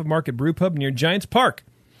South of Market brew pub near Giants Park.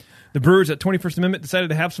 The brewers at 21st Amendment decided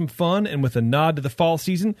to have some fun and, with a nod to the fall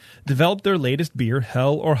season, developed their latest beer,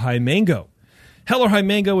 Hell or High Mango. Hell or High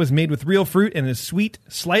Mango is made with real fruit and is sweet,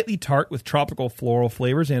 slightly tart with tropical floral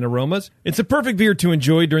flavors and aromas. It's a perfect beer to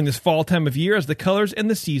enjoy during this fall time of year as the colors and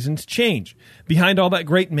the seasons change. Behind all that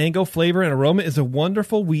great mango flavor and aroma is a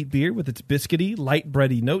wonderful wheat beer with its biscuity, light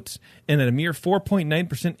bready notes, and at a mere 4.9%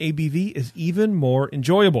 ABV is even more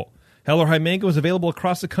enjoyable. Hell or High Mango is available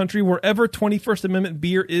across the country wherever 21st Amendment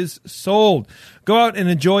beer is sold. Go out and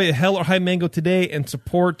enjoy a Hell or High Mango today and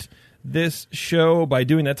support this show by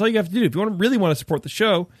doing that. That's all you have to do. If you really want to support the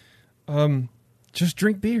show, just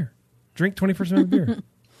drink beer. Drink 21st Amendment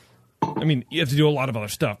beer. I mean, you have to do a lot of other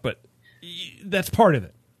stuff, but that's part of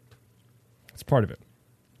it. That's part of it.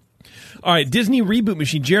 All right, Disney Reboot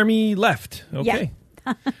Machine. Jeremy left. Okay.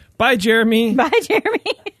 Yeah. Bye, Jeremy. Bye, Jeremy.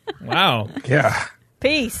 Wow. Yeah.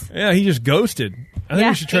 Peace. Yeah, he just ghosted. I think Yeah.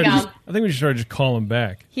 we should try to. He gone. I think we should try to just call him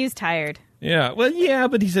back. He was tired. Yeah. Well, yeah,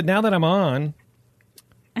 but he said now that I'm on.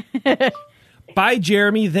 Bye,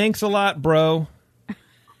 Jeremy. Thanks a lot, bro.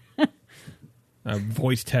 I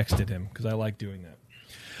voice texted him because I like doing that.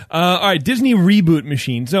 All right, Disney Reboot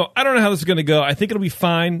Machine. So I don't know how this is going to go. I think it'll be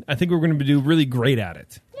fine. I think we're going to do really great at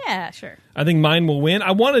it. Yeah, sure. I think mine will win.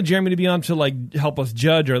 I wanted Jeremy to be on to like help us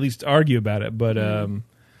judge or at least argue about it, but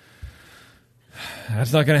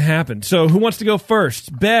that's not going to happen. So who wants to go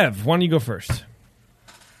first? Bev, why don't you go first?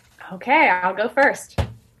 Okay, I'll go first.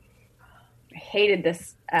 I hated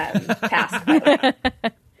this task. By the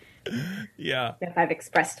way. Yeah. If I've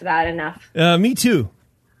expressed that enough. Me too,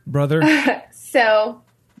 brother. So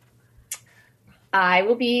I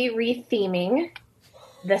will be retheming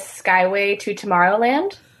the Skyway to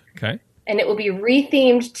Tomorrowland. Okay. And it will be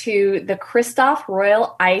rethemed to the Kristoff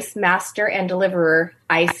Royal Ice Master and Deliverer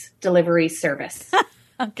Ice Delivery Service.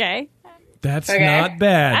 Okay. That's not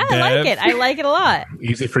bad. I like it. I like it a lot.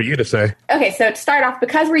 Easy for you to say. Okay, so to start off,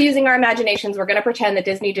 because we're using our imaginations, we're going to pretend that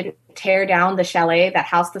Disney didn't tear down the chalet that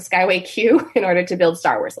housed the Skyway queue in order to build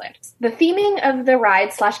Star Wars Land. The theming of the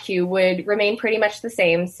ride/queue would remain pretty much the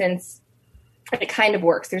same since it kind of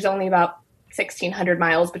works. There's only about 1,600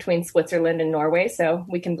 miles between Switzerland and Norway, so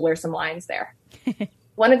we can blur some lines there.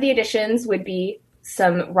 One of the additions would be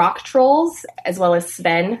some rock trolls, as well as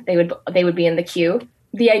Sven. They would be in the queue.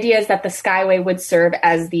 The idea is that the Skyway would serve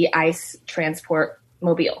as the ice transport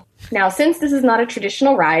mobile. Now, since this is not a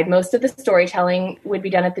traditional ride, most of the storytelling would be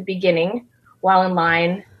done at the beginning, while in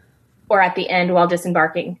line, or at the end while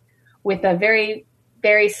disembarking, with a very,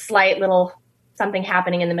 very slight little something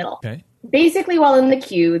happening in the middle. Okay. Basically, while in the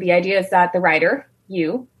queue, the idea is that the rider,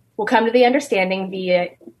 you, will come to the understanding via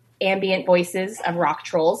ambient voices of rock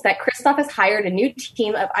trolls that Kristoff has hired a new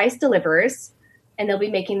team of ice deliverers, and they'll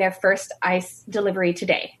be making their first ice delivery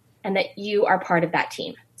today, and that you are part of that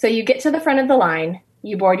team. So you get to the front of the line,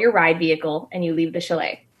 you board your ride vehicle, and you leave the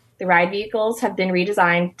chalet. The ride vehicles have been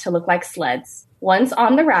redesigned to look like sleds. Once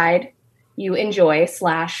on the ride, you enjoy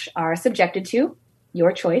 / are subjected to,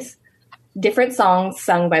 your choice, different songs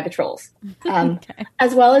sung by the trolls,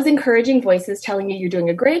 as well as encouraging voices telling you you're doing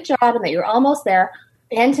a great job and that you're almost there,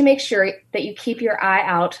 and to make sure that you keep your eye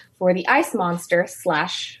out for the ice monster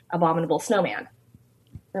 / abominable snowman.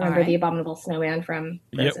 Remember the abominable snowman from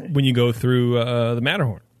Frozen? Yep, when you go through the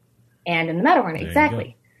Matterhorn. And in the Matterhorn,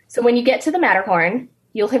 exactly. So when you get to the Matterhorn,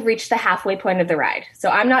 you'll have reached the halfway point of the ride. So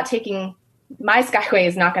I'm not taking... My Skyway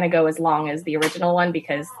is not going to go as long as the original one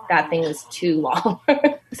because that thing was too long.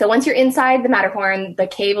 So once you're inside the Matterhorn, the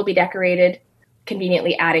cave will be decorated.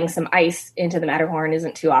 Conveniently adding some ice into the Matterhorn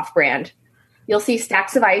isn't too off-brand. You'll see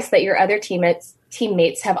stacks of ice that your other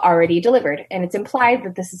teammates have already delivered, and it's implied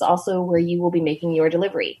that this is also where you will be making your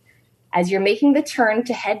delivery. As you're making the turn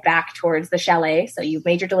to head back towards the chalet, so you've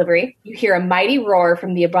made your delivery, you hear a mighty roar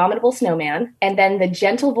from the abominable snowman, and then the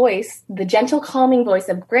gentle, calming voice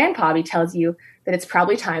of Grandpappy tells you that it's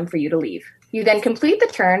probably time for you to leave. You then complete the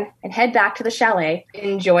turn and head back to the chalet,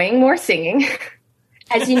 enjoying more singing.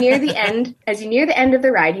 As you near the end of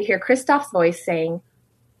the ride, you hear Kristoff's voice saying,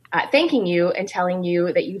 thanking you and telling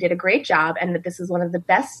you that you did a great job and that this is one of the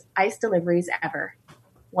best ice deliveries ever.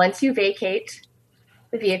 Once you vacate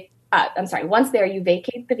the vehicle, once there, you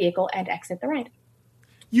vacate the vehicle and exit the ride.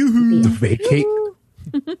 Yoo-hoo. Vacate?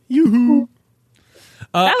 Yoo-hoo.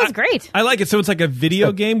 That was great. I like it. So it's like a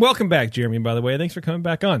video game. Welcome back, Jeremy, by the way. Thanks for coming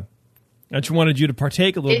back on. I just wanted you to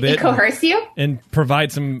partake a little bit. Did he coerce you? And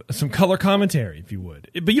provide some color commentary, if you would.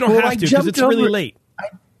 But you don't have to because it's really late.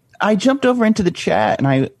 I jumped over into the chat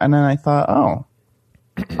and then I thought,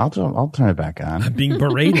 I'll turn it back on. I'm being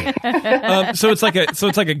berated. So it's like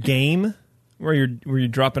a game where you're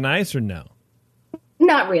dropping ice, or no?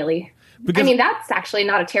 Not really. I mean, that's actually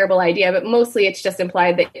not a terrible idea, but mostly it's just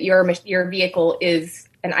implied that your vehicle is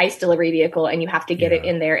an ice delivery vehicle and you have to get it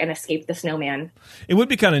in there and escape the snowman. It would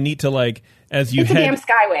be kind of neat to, like, as you it's a damn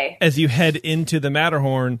Skyway. As you head into the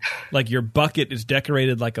Matterhorn, like your bucket is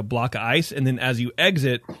decorated like a block of ice, and then as you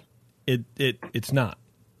exit, it's not.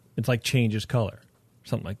 It's like changes color,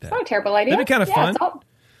 something like that. It's not a terrible idea. That'd be kind of fun.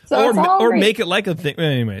 Or make it like a thing.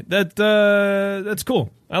 Anyway, that's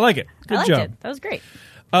cool. I like it. Good job. That was great.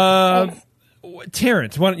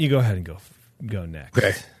 Terrence, why don't you go ahead and go next?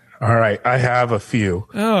 Okay. All right. I have a few.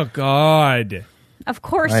 Oh, God. Of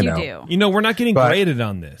course you do. You know, we're not getting graded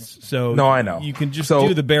on this. So no, I know. You can just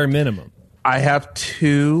do the bare minimum. I have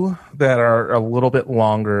two that are a little bit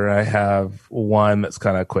longer. I have one that's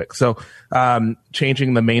kind of quick. So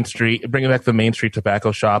changing the Main Street, bringing back the Main Street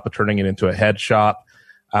tobacco shop, but turning it into a head shop.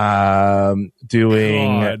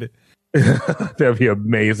 Doing... God. That'd be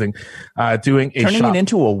amazing. Turning it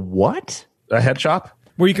into a what? A head shop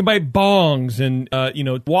where you can buy bongs and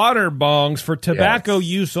water bongs for tobacco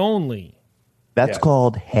use only. That's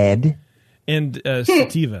called head and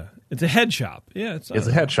sativa. It's a head shop. Yeah, it's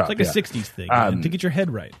a head shop. It's like a '60s thing to get your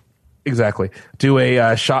head right. Exactly. Do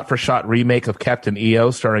a shot-for-shot remake of Captain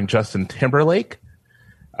EO starring Justin Timberlake.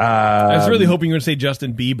 I was really hoping you were going to say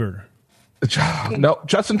Justin Bieber. No,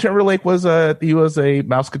 Justin Timberlake was a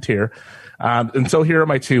Mouseketeer. And so here are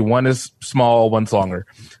my two. One is small, one's longer.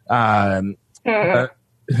 Sam.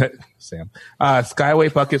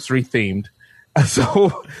 Skyway buckets rethemed.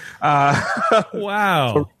 So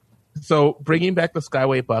wow. So bringing back the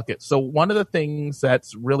Skyway bucket. So one of the things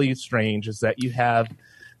that's really strange is that you have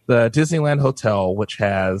the Disneyland Hotel, which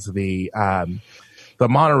has the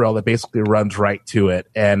monorail that basically runs right to it,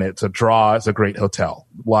 and it's a draw. It's a great hotel.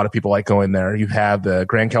 A lot of people like going there. You have the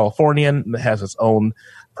Grand Californian that has its own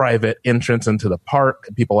private entrance into the park.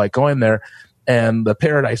 People like going there. And the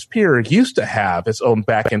Paradise Pier used to have its own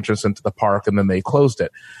back entrance into the park, and then they closed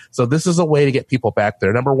it. So this is a way to get people back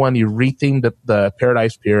there. Number one, you rethemed the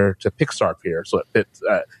Paradise Pier to Pixar Pier, so it fits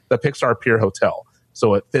the Pixar Pier Hotel,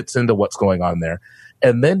 so it fits into what's going on there.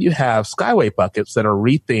 And then you have Skyway buckets that are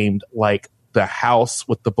rethemed like the house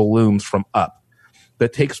with the balloons from Up,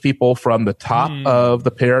 that takes people from the top of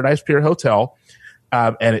the Paradise Pier Hotel,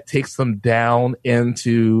 and it takes them down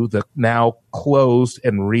into the now closed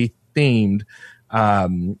and rethemed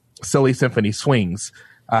Silly Symphony Swings.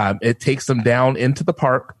 It takes them down into the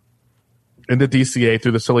park, into DCA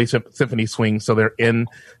through the Silly Symphony Swings, so they're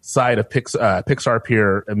inside of Pixar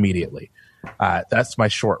Pier immediately. That's my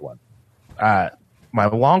short one. My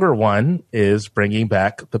longer one is bringing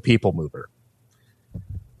back the People Mover.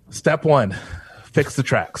 Step one, fix the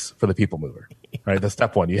tracks for the People Mover. Right, that's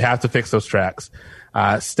step one. You have to fix those tracks.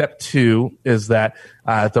 Step two is that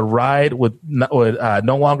the ride would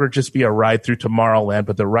no longer just be a ride through Tomorrowland,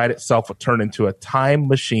 but the ride itself would turn into a time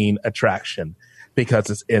machine attraction because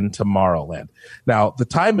it's in Tomorrowland. Now, the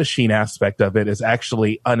time machine aspect of it is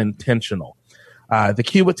actually unintentional. The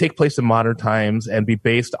queue would take place in modern times and be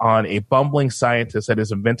based on a bumbling scientist that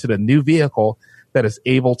has invented a new vehicle that is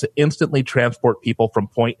able to instantly transport people from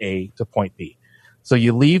point A to point B. So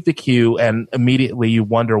you leave the queue and immediately you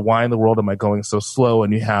wonder, why in the world am I going so slow?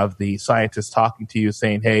 And you have the scientist talking to you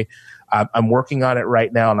saying, hey, I'm working on it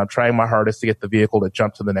right now and I'm trying my hardest to get the vehicle to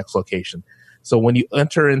jump to the next location. So when you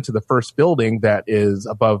enter into the first building that is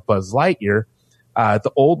above Buzz Lightyear,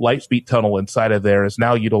 the old Lightspeed tunnel inside of there is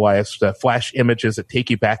now utilized to flash images that take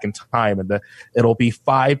you back in time, and it'll be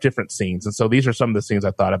 5 different scenes. And so these are some of the scenes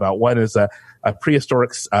I thought about. One is a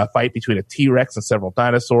prehistoric fight between a T-Rex and several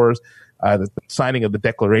dinosaurs. The signing of the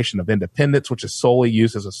Declaration of Independence, which is solely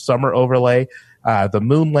used as a summer overlay, the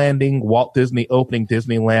moon landing, Walt Disney opening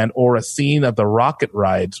Disneyland, or a scene of the rocket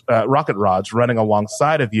rods running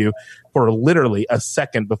alongside of you for literally a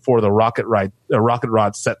second before the rocket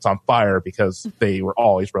rod sets on fire because they were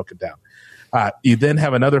always broken down. You then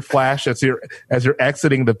have another flash as you're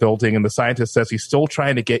exiting the building, and the scientist says he's still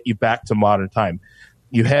trying to get you back to modern time.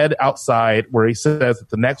 You head outside where he says that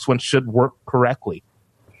the next one should work correctly.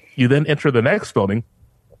 You then enter the next building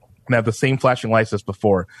and have the same flashing lights as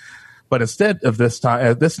before. But instead of this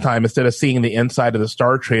time, instead of seeing the inside of the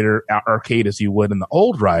Star Trader arcade as you would in the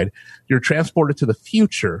old ride, you're transported to the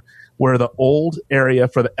future where the old area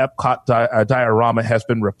for the Epcot diorama has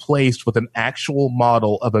been replaced with an actual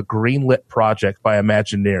model of a greenlit project by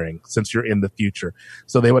Imagineering, since you're in the future.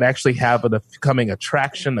 So they would actually have a coming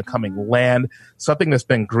attraction, a coming land, something that's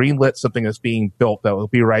been greenlit, something that's being built that will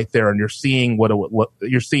be right there, and you're seeing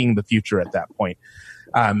you're seeing the future at that point.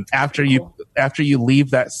 After you leave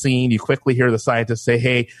that scene, you quickly hear the scientist say,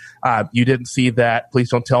 hey, you didn't see that. Please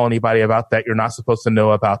don't tell anybody about that. You're not supposed to know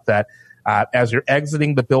about that. As you're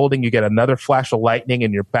exiting the building, you get another flash of lightning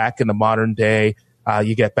and you're back in the modern day.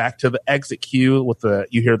 You get back to the exit queue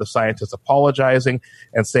you hear the scientist apologizing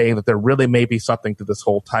and saying that there really may be something to this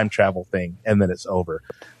whole time travel thing, and then it's over.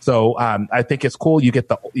 So, I think it's cool. You get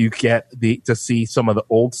to see some of the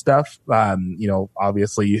old stuff.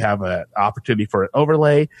 Obviously you have an opportunity for an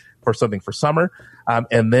overlay for something for summer.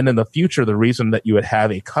 And then in the future, the reason that you would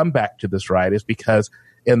have a comeback to this ride is because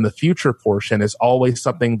in the future portion is always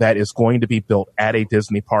something that is going to be built at a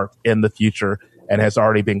Disney park in the future and has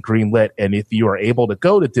already been greenlit. And if you are able to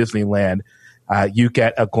go to Disneyland, you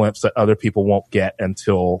get a glimpse that other people won't get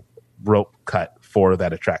until rope cut for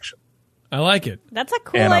that attraction. I like it. That's a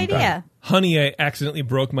cool idea. Honey, I accidentally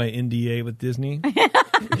broke my NDA with Disney. I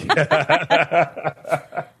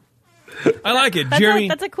like it. Jeremy,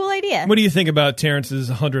 that's a cool idea. What do you think about Terrence's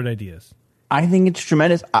 100 ideas? I think it's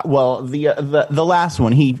tremendous. Well, the last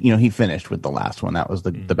one, he finished with the last one. That was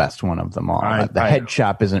the best one of them all. The head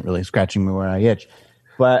shop isn't really scratching me where I itch,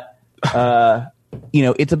 but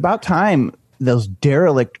it's about time those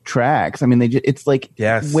derelict tracks. I mean, it's like,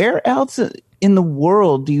 yes. Where else in the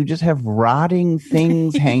world do you just have rotting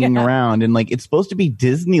things hanging around? And like, it's supposed to be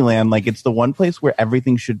Disneyland. Like, it's the one place where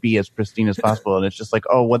everything should be as pristine as possible. And it's just like,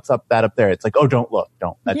 oh, what's up there? It's like, oh, don't look,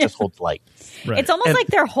 don't. That just holds light. Right. It's almost like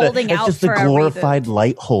they're holding out just for a glorified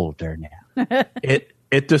light holder now.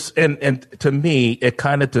 It just and to me, it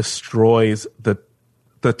kind of destroys the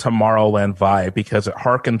Tomorrowland vibe because it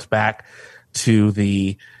harkens back to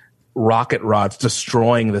the rocket rods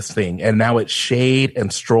destroying this thing, and now it's shade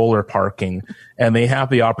and stroller parking, and they have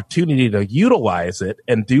the opportunity to utilize it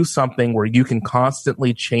and do something where you can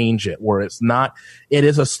constantly change it, where it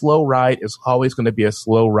is a slow ride. It's always going to be a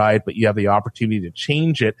slow ride, but you have the opportunity to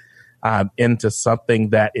change it into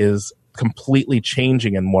something that is completely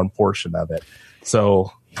changing in one portion of it.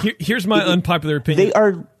 So here's my unpopular opinion. They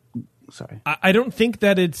are sorry. I don't think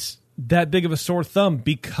that it's that big of a sore thumb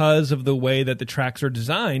because of the way that the tracks are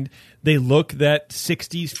designed. They look that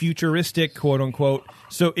 60s futuristic, quote unquote.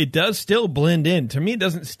 So it does still blend in. To me, it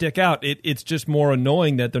doesn't stick out. It's just more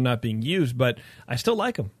annoying that they're not being used, but I still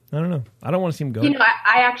like them. I don't know. I don't want to see them go. You know,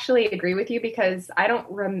 I actually agree with you because I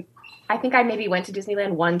think I maybe went to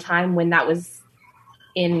Disneyland one time when that was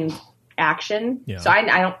in action. Yeah. So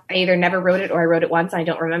I either never rode it or I rode it once and I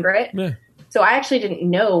don't remember it. Yeah. So I actually didn't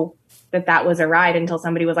know that was a ride until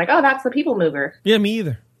somebody was like, "Oh, that's the People Mover." Yeah, me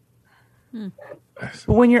either. But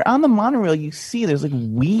when you're on the monorail, you see there's like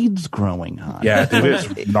weeds growing on. Yeah, dude,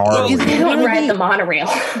 it's gnarly. I don't ride the monorail.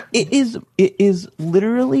 It is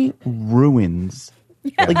literally ruins.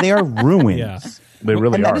 Like they are ruins. Yeah. They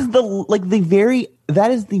really And are.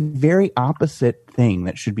 that is the very opposite thing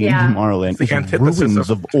that should be in Tomorrowland. The It's antithesis ruins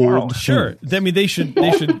of of old. Sure. I mean, they should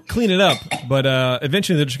clean it up, but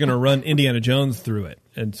eventually they're just going to run Indiana Jones through it,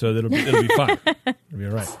 and so it'll be fine. It'll be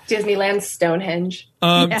all right. Disneyland Stonehenge.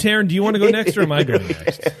 Taryn, do you want to go next, or am I going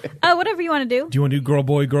next? Whatever you want to do. Do you want to do girl,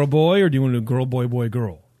 boy, or do you want to do girl, boy,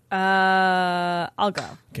 girl? I'll go.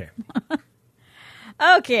 Okay.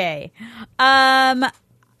 Okay.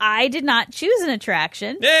 I did not choose an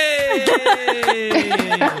attraction. Yay!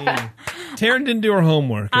 Taryn didn't do her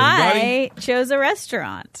homework. Everybody. I chose a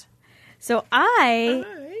restaurant. So I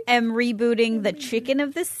am rebooting the Chicken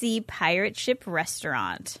of the Sea Pirate Ship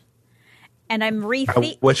restaurant. And I'm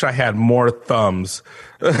I wish I had more thumbs.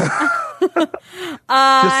 Just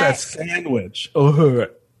that sandwich. Sorry.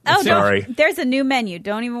 No, there's a new menu.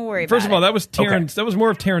 Don't even worry about it. First of all, that was Taryn's. Okay. That was more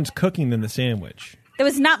of Taryn's cooking than the sandwich. It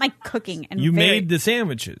was not my cooking. And you made the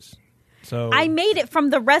sandwiches. So I made it from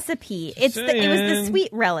the recipe. It was the sweet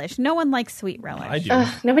relish. No one likes sweet relish. I do.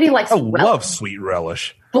 Nobody likes relish. Love sweet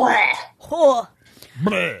relish. Blah. Oh.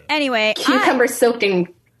 Blah. Anyway. Cucumber soaked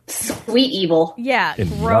in sweet evil. Yeah,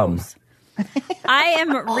 gross. I am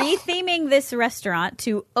retheming this restaurant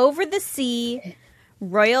to Over the Sea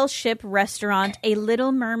Royal Ship Restaurant, a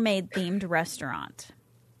Little Mermaid themed restaurant.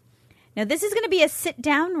 Now, this is going to be a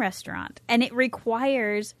sit-down restaurant, and it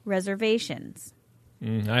requires reservations.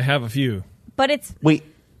 I have a few. But it's... Wait,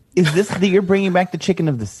 is this that you're bringing back the Chicken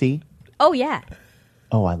of the Sea? Oh, yeah.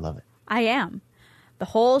 Oh, I love it. I am. The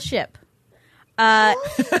whole ship. Not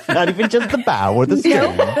even just the bow or the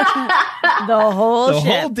stern. The whole ship.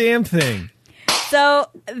 The whole damn thing. So,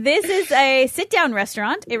 this is a sit-down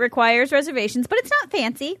restaurant. It requires reservations, but it's not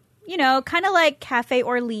fancy. You know, kind of like Cafe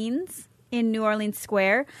Orleans in New Orleans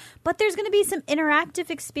Square, but there's going to be some interactive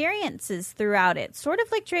experiences throughout it, sort of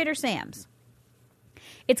like Trader Sam's.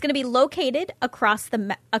 It's going to be located across from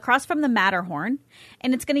the Matterhorn,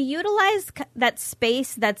 and it's going to utilize that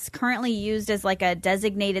space that's currently used as like a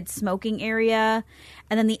designated smoking area,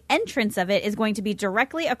 and then the entrance of it is going to be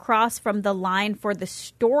directly across from the line for the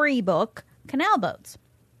Storybook canal boats.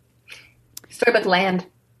 Storybook Land.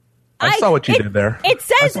 I saw what you did there. It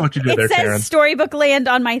says, I saw what you did there, Taryn. Storybook Land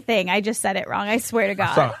on my thing. I just said it wrong. I swear to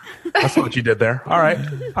God. I saw what you did there. All right.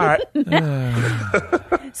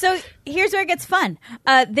 So here's where it gets fun.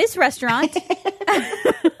 This restaurant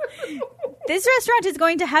is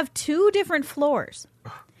going to have 2 different floors.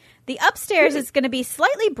 The upstairs is going to be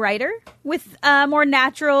slightly brighter with a more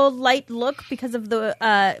natural light look because of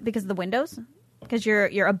the windows, because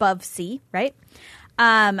you're above sea, right?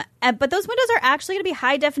 But those windows are actually going to be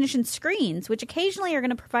high definition screens, which occasionally are going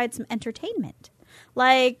to provide some entertainment,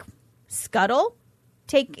 like Scuttle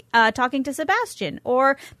talking to Sebastian,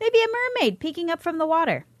 or maybe a mermaid peeking up from the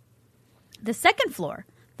water. The second floor,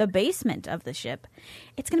 the basement of the ship,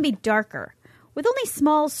 it's going to be darker, with only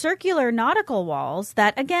small circular nautical walls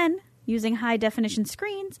that, again, using high definition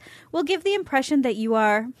screens, will give the impression that you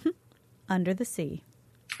are under the sea.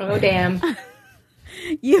 Oh, damn.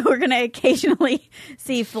 You are going to occasionally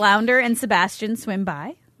see Flounder and Sebastian swim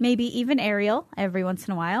by, maybe even Ariel every once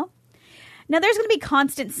in a while. Now, there's going to be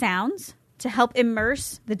constant sounds to help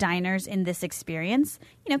immerse the diners in this experience.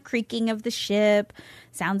 You know, creaking of the ship,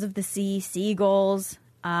 sounds of the sea, seagulls,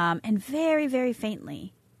 and very, very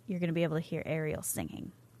faintly, you're going to be able to hear Ariel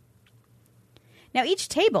singing. Now, each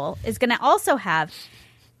table is going to also have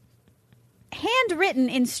handwritten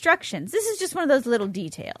instructions. This is just one of those little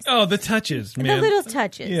details. Oh, the touches, man. The little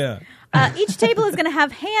touches. Yeah. Each table is going to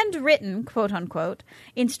have handwritten, quote unquote,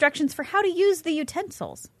 instructions for how to use the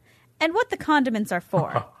utensils. and what the condiments are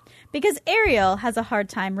for, because Ariel has a hard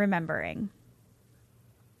time remembering.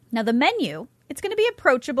 Now, the menu, it's going to be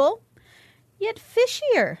approachable, yet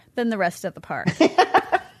fishier than the rest of the park.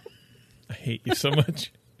 I hate you so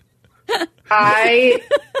much. I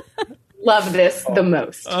love this the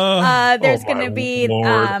most. There's going to be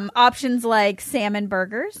Lord. options like salmon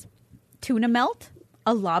burgers, tuna melt,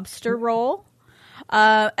 a lobster roll,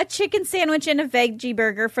 a chicken sandwich, and a veggie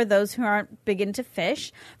burger for those who aren't big into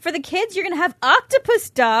fish. For the kids, you're going to have octopus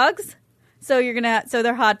dogs. So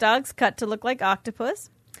they're hot dogs cut to look like octopus.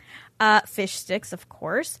 Fish sticks, of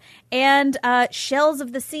course, and shells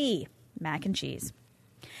of the sea, mac and cheese.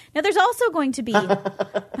 Now, there's also going to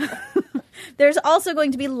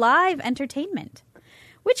be live entertainment,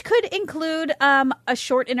 which could include a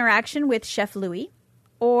short interaction with Chef Louis,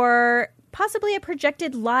 or possibly a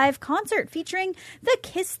projected live concert featuring the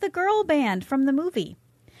Kiss the Girl band from the movie.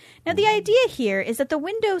 Now, the idea here is that the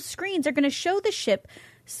window screens are going to show the ship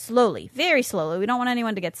slowly, very slowly. We don't want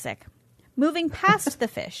anyone to get sick. Moving past the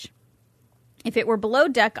fish. If it were below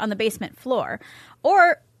deck on the basement floor,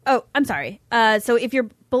 so if you're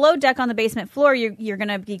below deck on the basement floor, you're going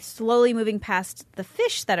to be slowly moving past the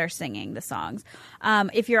fish that are singing the songs.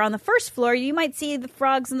 If you're on the first floor, you might see the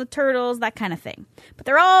frogs and the turtles, that kind of thing. But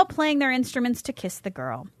they're all playing their instruments to kiss the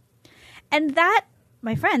girl. And that,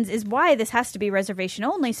 my friends, is why this has to be reservation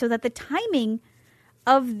only, so that the timing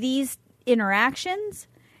of these interactions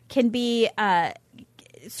can be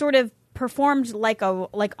sort of performed like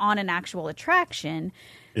on an actual attraction.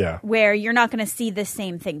 Yeah. Where you're not going to see the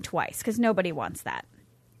same thing twice, because nobody wants that.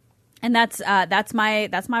 And that's my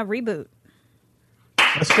reboot.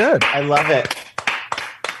 That's good. I love it.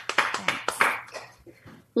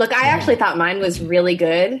 Look, I actually thought mine was really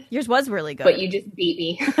good, Yours was really good. but you just beat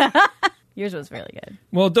me. Yours was really good.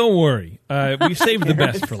 Well, don't worry. We saved the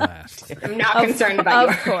best for last. I'm not concerned about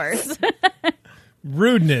Of yours. course.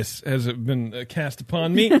 Rudeness has been cast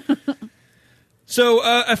upon me. So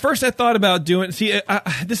at first I thought about doing... See,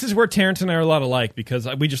 this is where Terrence and I are a lot alike, because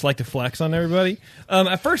we just like to flex on everybody.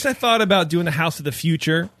 At first I thought about doing the House of the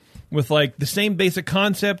Future with like the same basic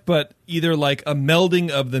concept, but either like a melding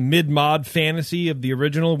of the mid-mod fantasy of the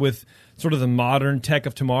original with sort of the modern tech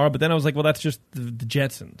of tomorrow. But then I was like, well, that's just the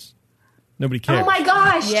Jetsons. Nobody cares. Oh my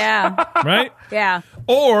gosh. Yeah. Right? Yeah.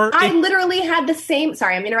 Or... I literally had the same,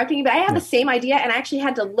 sorry, I'm interrupting you, but I had the same idea, and I actually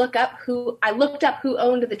had to look up who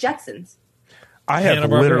owned the Jetsons. I have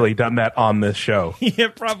Hanna-Barbera. literally done that on this show. yeah,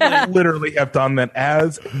 probably. Literally have done that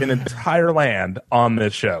as an entire land on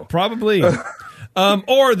this show. Probably.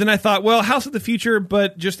 Or then I thought, well, House of the Future,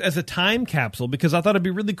 but just as a time capsule, because I thought it'd be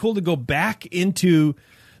really cool to go back into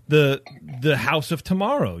the House of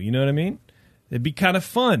Tomorrow. You know what I mean? It'd be kind of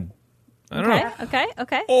fun. I don't know.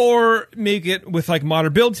 Okay. Or make it with like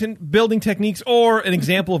modern building techniques, or an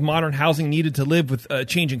example of modern housing needed to live with a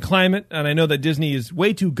changing climate. And I know that Disney is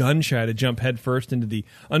way too gun shy to jump headfirst into the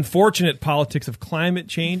unfortunate politics of climate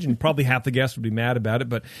change, and probably half the guests would be mad about it,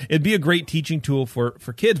 but it'd be a great teaching tool for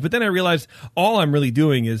kids. But then I realized all I'm really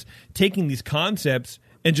doing is taking these concepts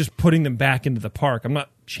and just putting them back into the park. I'm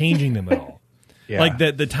not changing them at all. Yeah. Like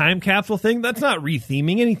the time capsule thing, that's not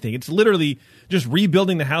retheming anything. It's literally just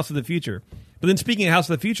rebuilding the House of the Future. But then speaking of House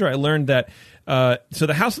of the Future, I learned that so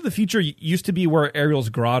the House of the Future used to be where Ariel's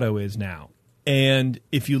grotto is now. And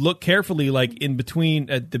if you look carefully, like in between,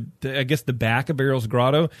 at I guess the back of Ariel's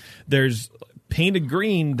grotto, there's painted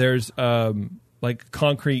green. There's like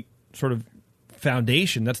concrete sort of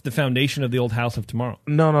foundation. That's the foundation of the old House of Tomorrow.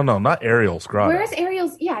 No, not Ariel's Grotto. Where's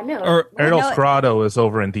Ariel's? Yeah, no. Or Ariel's Grotto is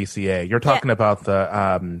over in DCA. You're talking about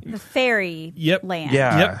The fairy land.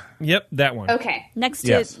 Yeah. Yep, that one. Okay. Next to,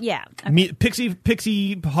 Yes. yeah. Okay. Pixie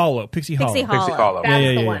Hollow. Pixie Hollow. Hollow. That's yeah,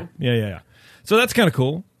 the yeah, one. Yeah. So that's kind of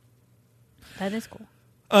cool. That is cool.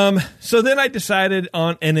 So then I decided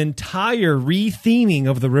on an entire re-theming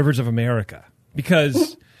of the Rivers of America,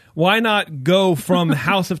 because why not go from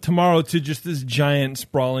House of Tomorrow to just this giant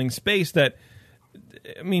sprawling space that,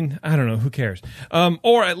 I mean, I don't know, who cares?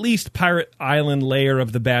 Or at least Pirate Island layer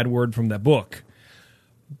of the bad word from that book.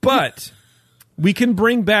 But we can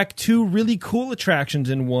bring back two really cool attractions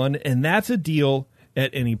in one, and that's a deal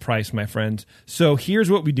at any price, my friends. So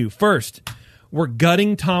here's what we do. First, we're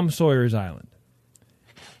gutting Tom Sawyer's Island.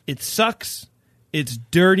 It sucks, it's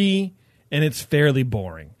dirty, and it's fairly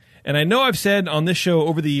boring. And I know I've said on this show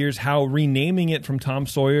over the years how renaming it from Tom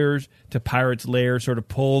Sawyer's to Pirate's Lair sort of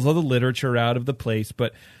pulls all the literature out of the place,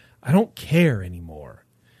 but I don't care anymore.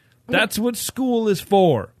 That's what school is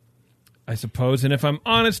for, I suppose. And if I'm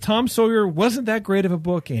honest, Tom Sawyer wasn't that great of a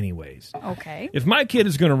book anyways. Okay. If my kid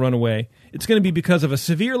is going to run away, it's going to be because of a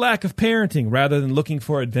severe lack of parenting rather than looking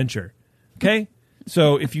for adventure. Okay?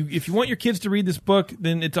 So if you want your kids to read this book,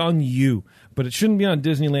 then it's on you. But it shouldn't be on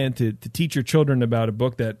Disneyland to teach your children about a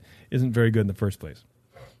book that isn't very good in the first place.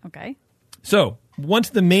 Okay. So once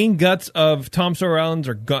the main guts of Tom Sawyer Island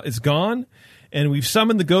is gone, and we've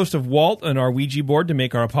summoned the ghost of Walt on our Ouija board to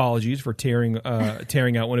make our apologies for tearing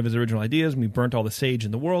out one of his original ideas, and we burnt all the sage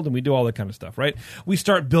in the world, and we do all that kind of stuff, right? We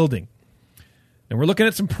start building. And we're looking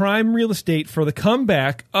at some prime real estate for the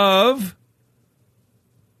comeback of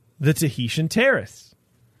the Tahitian Terrace.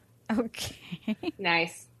 Okay.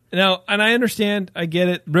 Nice. Now, and I understand, I get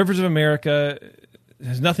it. Rivers of America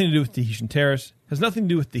has nothing to do with Tahitian Terrace, has nothing to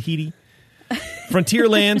do with Tahiti.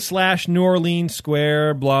 Frontierland / New Orleans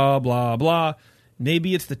Square, blah, blah, blah.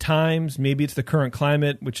 Maybe it's the times, maybe it's the current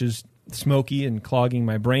climate, which is smoky and clogging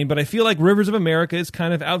my brain. But I feel like Rivers of America is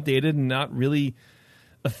kind of outdated and not really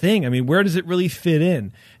a thing. I mean, where does it really fit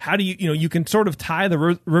in? How do you can sort of tie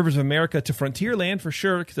the Rivers of America to Frontierland for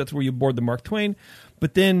sure, because that's where you board the Mark Twain.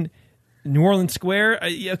 But then New Orleans Square,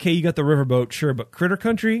 okay, you got the riverboat, sure, but Critter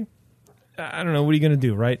Country, I don't know. What are you going to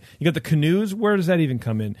do, right? You got the canoes. Where does that even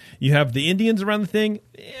come in? You have the Indians around the thing.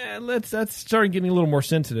 Yeah, that's starting getting a little more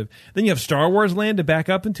sensitive. Then you have Star Wars Land to back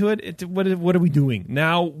up into it. What are we doing?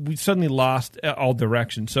 Now we've suddenly lost all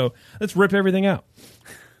direction. So let's rip everything out.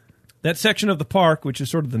 That section of the park, which is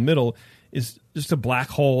sort of the middle, is just a black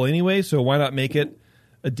hole anyway. So why not make it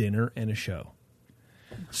a dinner and a show?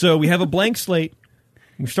 So we have a blank slate.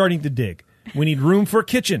 We're starting to dig. We need room for a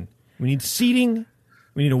kitchen. We need seating.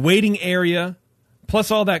 We need a waiting area,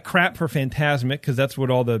 plus all that crap for Fantasmic, because that's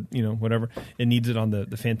what all the, whatever, it needs it on the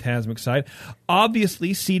Fantasmic side.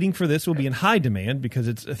 Obviously, seating for this will be in high demand because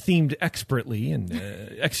it's themed expertly and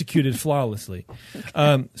executed flawlessly.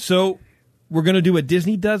 So we're going to do what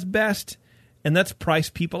Disney does best, and that's price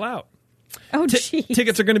people out. Oh, geez.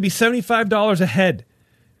 Tickets are going to be $75 a head.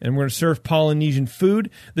 And we're going to serve Polynesian food.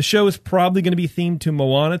 The show is probably going to be themed to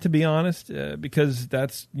Moana, to be honest, because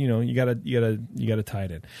that's you gotta tie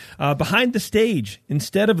it in. Behind the stage,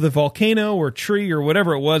 instead of the volcano or tree or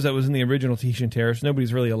whatever it was that was in the original Tahitian Terrace,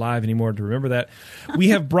 nobody's really alive anymore to remember that. We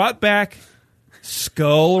have brought back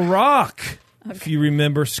Skull Rock. Okay. If you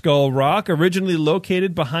remember Skull Rock, originally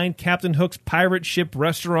located behind Captain Hook's pirate ship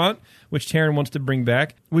restaurant, which Taryn wants to bring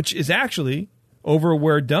back, which is actually over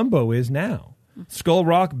where Dumbo is now. Skull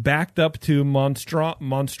Rock backed up to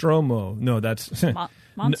Monstromo. No, that's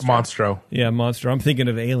Monstro. Yeah, Monstro. I'm thinking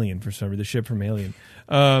of Alien for some reason, the ship from Alien.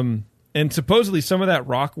 And supposedly some of that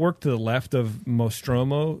rock work to the left of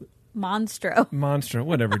Monstro,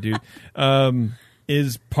 whatever, dude,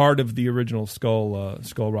 is part of the original Skull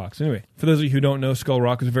Rock. So anyway, for those of you who don't know, Skull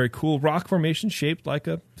Rock is a very cool rock formation shaped like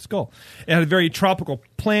a skull. It had very tropical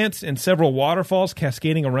plants and several waterfalls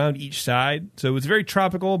cascading around each side. So it was very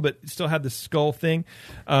tropical, but it still had the skull thing.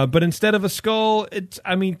 But instead of a skull,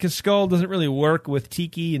 because skull doesn't really work with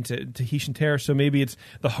Tiki and Tahitian Terrace, so maybe it's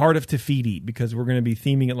the heart of Te Fiti, because we're going to be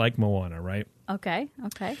theming it like Moana, right? Okay.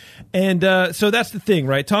 And so that's the thing,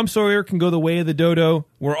 right? Tom Sawyer can go the way of the dodo.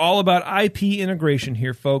 We're all about IP integration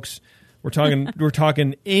here, folks. We're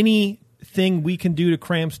talking anything we can do to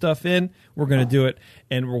cram stuff in, we're going to do it.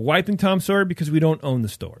 And we're wiping Tom Sawyer because we don't own the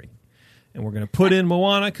story. And we're going to put in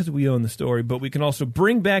Moana because we own the story. But we can also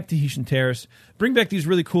bring back Tahitian Terrace, bring back these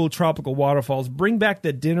really cool tropical waterfalls, bring back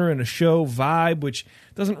that dinner and a show vibe, which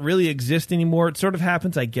doesn't really exist anymore. It sort of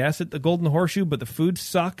happens, I guess, at the Golden Horseshoe, but the food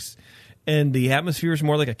sucks. And the atmosphere is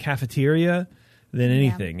more like a cafeteria than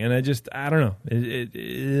anything. Yeah. And I don't know.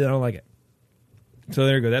 I don't like it. So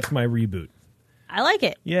there you go. That's my reboot. I like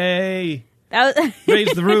it. Yay. That was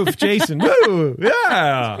Raise the roof, Jason. Woo! Yeah.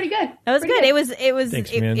 That's pretty good. That was good. Good.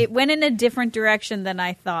 Thanks, it went in a different direction than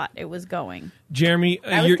I thought it was going. Jeremy,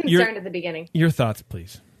 I was concerned at the beginning. Your thoughts,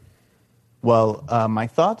 please. Well, my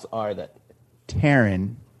thoughts are that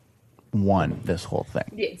Taryn won this whole thing.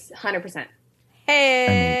 It's 100%.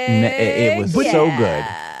 Hey, it was so good.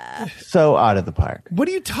 So out of the park. What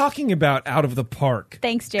are you talking about, out of the park?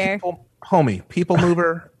 Thanks, Jer. People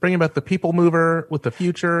mover. Bring about the people mover with the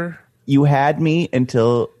future. You had me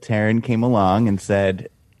until Taryn came along and said,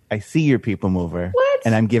 I see your people mover. What?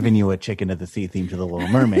 And I'm giving you a Chicken of the Sea theme to the Little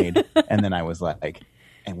Mermaid. And then I was like,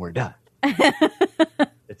 and we're done.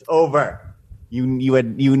 It's over. You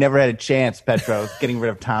never had a chance, Petros, getting rid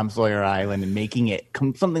of Tom Sawyer Island and making it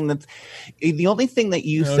something that's the only thing that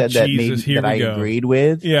you said that I agreed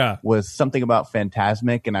with was something about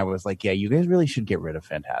Fantasmic, and I was like, yeah, you guys really should get rid of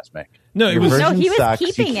Fantasmic. No, he was sucks.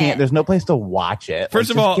 keeping it. There's no place to watch it.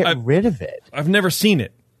 First of all, get rid of it. I've never seen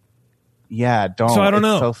it. Yeah, don't. So I don't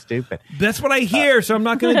know. It's so stupid. That's what I hear, so I'm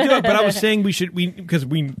not going to do it. But I was saying because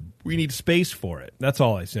we need space for it. That's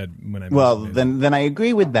all I said when I. Well, then I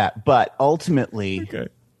agree with that. But ultimately,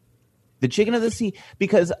 The Chicken of the Sea,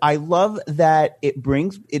 because I love that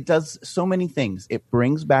it does so many things. It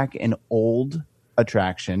brings back an old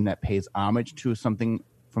attraction that pays homage to something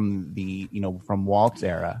from from Walt's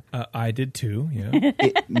era. I did too. Yeah.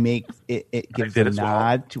 It gives a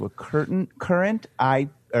nod to a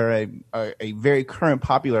very current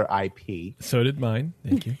popular IP. So did mine.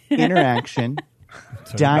 Thank you. Interaction,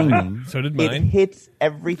 dining. So did mine. It hits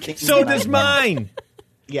everything. So does mine.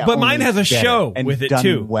 Yeah, but mine has a show with it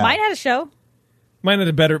too. Well. Mine had a show. Mine's gonna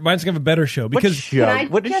have a better show because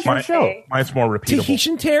What is your show? Mine's more repeatable.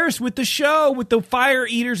 Tahitian Terrace with the show with the fire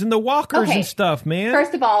eaters and the walkers and stuff, man.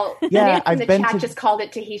 First of all, Yeah, Nick in the chat just called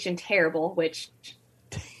it Tahitian Terrible, which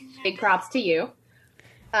big props to you.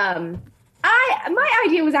 My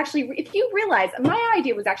idea was actually, if you realize, my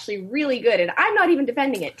idea was actually really good, and I'm not even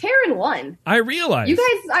defending it. Taryn won. I realize. You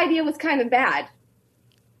guys' idea was kind of bad.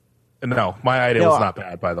 No, my idea was not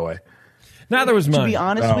bad, by the way. Neither was mine. To be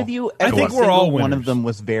honest with you, I think we're all winners. One of them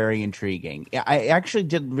was very intriguing. I actually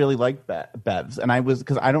did really like Bev's, and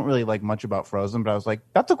because I don't really like much about Frozen, but I was like,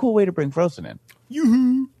 that's a cool way to bring Frozen in.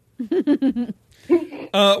 Yoo-hoo.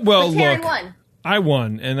 Well, Taryn look, won. I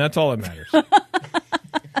won, and that's all that matters.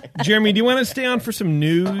 Jeremy, do you want to stay on for some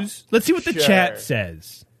news? Let's see what the chat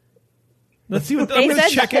says. Let's see what I'm going to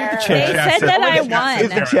check out the chat. They said that I won. Is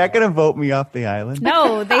the chat going to vote me off the island?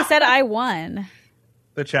 No, they said I won.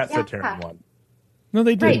 The chat said Taryn won. No,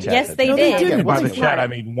 they didn't. Right, yes, they No, did. they didn't. By the chat, I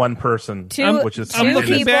mean one person, which is I'm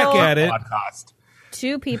looking people. back at it. podcast.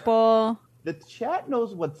 2 people. The chat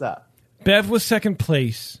knows what's up. Bev was second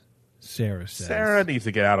place, Sarah says. Sarah needs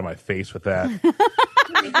to get out of my face with that.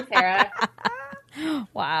 Thank you, Sarah.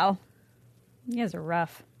 Wow. You guys are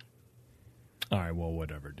rough. All right, well,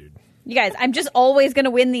 whatever, dude. You guys, I'm just always going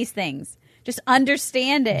to win these things. Just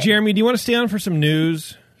understand it. Jeremy, do you want to stay on for some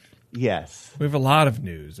news? Yes. We have a lot of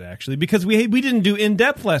news, actually, because we didn't do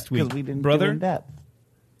in-depth last week, Because we didn't brother. do in depth.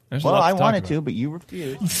 There's a Well, lot I talk wanted about. to, but you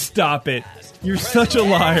refused. Stop it. You're such a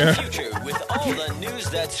liar. Future with all the news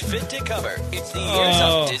that's fit to cover. It's the Years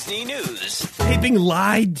of Disney News. Hey, being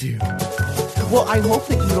lied to. Well, I hope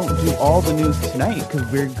that you don't do all the news tonight because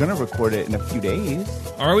we're going to record it in a few days.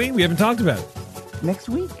 Are we? We haven't talked about it. Next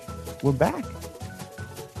week, we're back.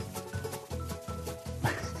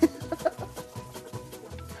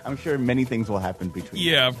 I'm sure many things will happen between.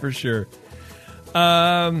 Yeah, for sure.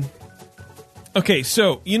 Okay,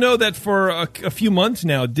 so you know that for a few months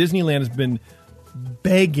now, Disneyland has been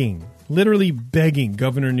literally begging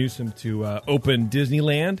Governor Newsom to open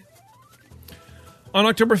Disneyland. On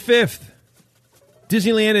October 5th,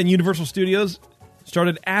 Disneyland and Universal Studios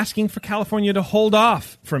started asking for California to hold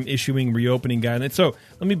off from issuing reopening guidelines. So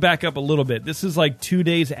let me back up a little bit. This is like 2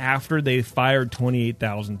 days after they fired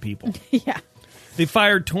 28,000 people. Yeah. They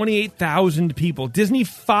fired 28,000 people. Disney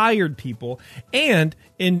fired people. And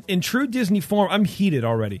in true Disney form, I'm heated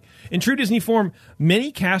already. In true Disney form,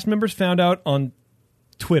 many cast members found out on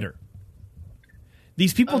Twitter.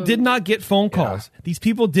 These people did not get phone calls. Yeah. These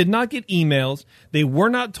people did not get emails. They were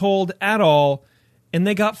not told at all. And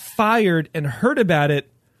they got fired and heard about it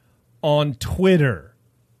on Twitter.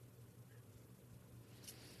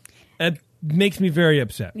 That makes me very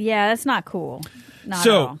upset. Yeah, that's not cool. Not at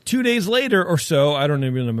So all. 2 days later or so, I don't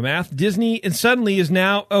even know the math, Disney and suddenly is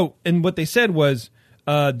now, and what they said was,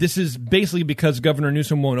 this is basically because Governor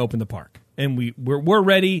Newsom won't open the park. And we're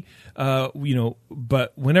ready,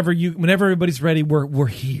 but whenever everybody's ready, we're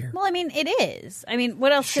here. Well, I mean, it is. I mean,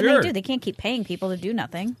 what else can Sure. they do? They can't keep paying people to do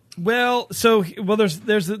nothing. Well,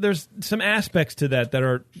 there's some aspects to that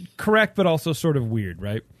are correct, but also sort of weird,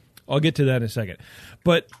 right? I'll get to that in a second.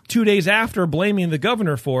 But 2 days after blaming the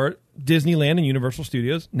governor for it, Disneyland and Universal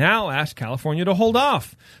Studios now ask California to hold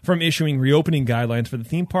off from issuing reopening guidelines for the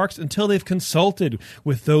theme parks until they've consulted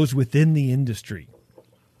with those within the industry.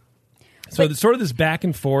 So it's sort of this back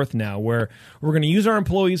and forth now where we're going to use our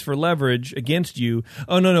employees for leverage against you.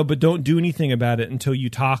 Oh, no, but don't do anything about it until you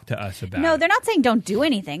talk to us about it. No, they're not saying don't do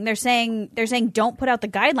anything. They're saying don't put out the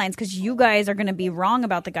guidelines because you guys are going to be wrong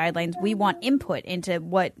about the guidelines. We want input into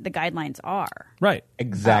what the guidelines are. Right.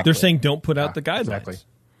 Exactly. They're saying don't put out the guidelines. Exactly.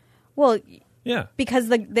 Well, Yeah. because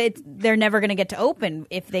they're never going to get to open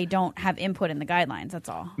if they don't have input in the guidelines. That's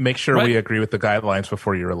all. Make sure Right. we agree with the guidelines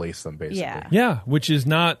before you release them, basically. Yeah. Yeah, which is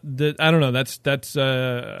not the. I don't know. That's.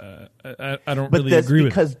 I don't But really that's agree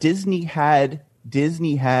with. because Disney had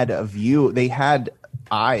a view. They had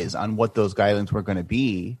eyes on what those guidelines were going to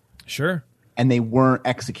be, Sure. and they weren't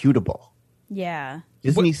executable. Yeah.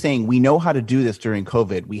 Disney's saying we know how to do this during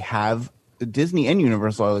COVID. We have Disney and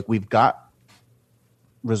Universal are like, we've got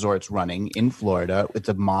resorts running in Florida. It's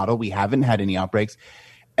a model. We haven't had any outbreaks.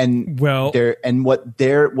 And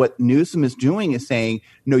what Newsom is doing is saying,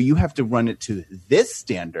 no, you have to run it to this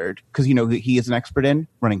standard, because he is an expert in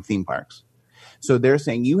running theme parks. So they're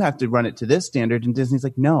saying you have to run it to this standard, and Disney's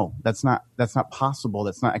like, no, that's not possible,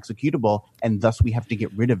 that's not executable, and thus we have to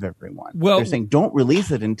get rid of everyone. Well, they're saying don't release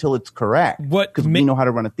it until it's correct, because we know how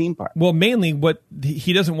to run a theme park. Well, mainly what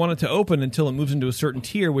he doesn't want it to open until it moves into a certain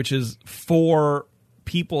tier, which is 4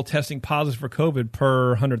 people testing positive for COVID per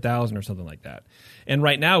 100,000 or something like that. And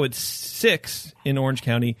right now it's 6 in Orange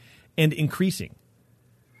County and increasing.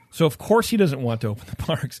 So of course he doesn't want to open the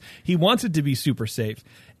parks. He wants it to be super safe.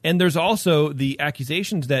 And there's also the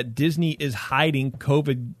accusations that Disney is hiding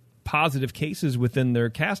COVID positive cases within their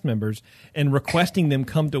cast members and requesting them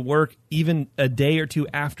come to work even a day or 2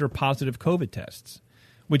 after positive COVID tests,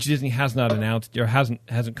 which Disney has not announced or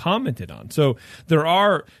hasn't commented on. So there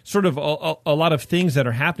are sort of a lot of things that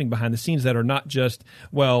are happening behind the scenes that are not just,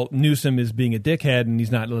 well, Newsom is being a dickhead and he's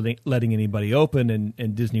not letting anybody open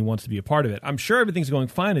and Disney wants to be a part of it. I'm sure everything's going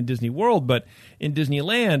fine in Disney World, but in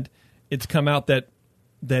Disneyland, it's come out that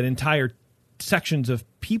entire sections of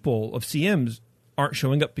people, of CMs, aren't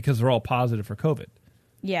showing up because they're all positive for COVID.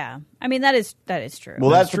 Yeah. I mean, that is true.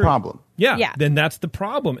 Well, that's the problem. Yeah. Then that's the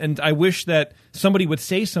problem. And I wish that somebody would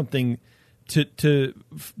say something to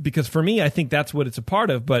because for me, I think that's what it's a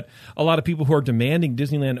part of. But a lot of people who are demanding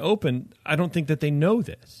Disneyland open, I don't think that they know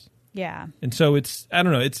this. Yeah. And so it's, I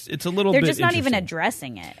don't know, it's a little bit They're just not even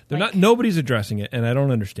addressing it. Nobody's addressing it, and I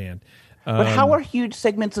don't understand. But how are huge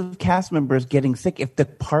segments of cast members getting sick if the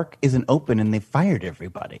park isn't open and they fired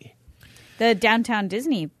everybody? The Downtown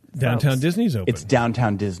Disney Downtown Disney's open. It's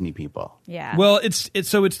Downtown Disney people. Yeah. Well, it's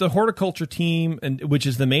the horticulture team, which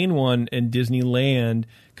is the main one in Disneyland,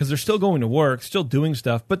 because they're still going to work, still doing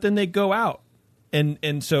stuff, but then they go out,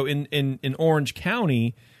 and so in Orange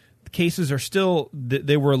County, the cases are still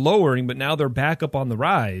they were lowering, but now they're back up on the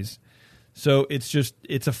rise. So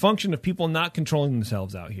it's a function of people not controlling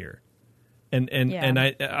themselves out here. And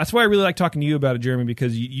that's why I really like talking to you about it, Jeremy,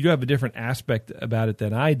 because you have a different aspect about it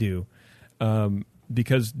than I do.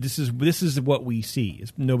 Because this is what we see.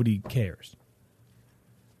 Nobody cares.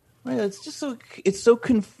 Well, it's so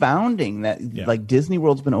confounding that like Disney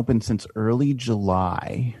World's been open since early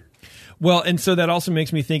July. Well, and so that also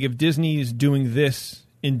makes me think, if Disney is doing this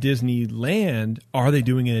in Disneyland, are they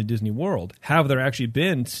doing it in Disney World? Have there actually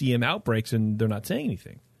been CM outbreaks and they're not saying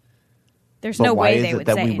anything? There's no way they would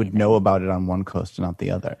say anything. Why is it that we would know about it on one coast and not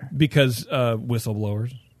the other? Because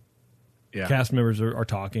whistleblowers, cast members are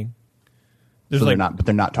talking. They're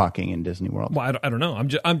not talking in Disney World. Well, I don't know.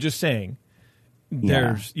 I'm just saying.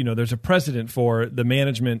 There's a precedent for the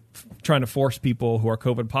management trying to force people who are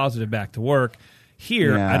COVID positive back to work.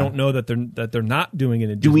 Here, I don't know that they're not doing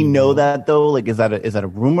it in Disney Do we know World. that though? Like, is that a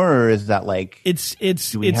rumor, or is that like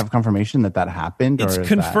do we have confirmation that happened? It's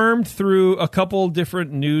confirmed through a couple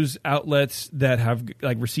different news outlets that have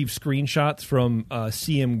received screenshots from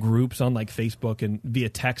CM groups on Facebook and via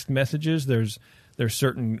text messages. There's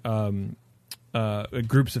certain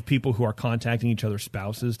groups of people who are contacting each other's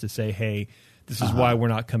spouses to say, hey, this is why we're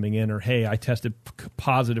not coming in, or hey, I tested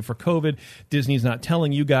positive for COVID. Disney's not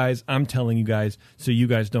telling you guys. I'm telling you guys, so you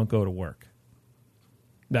guys don't go to work.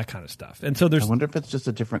 That kind of stuff. And so I wonder if it's just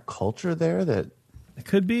a different culture there that it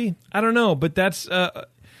could be. I don't know, but that's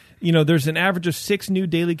there's an average of 6 new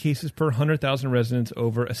daily cases per 100,000 residents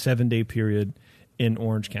over a 7-day period in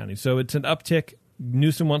Orange County. So it's an uptick.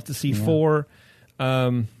 Newsom wants to see 4.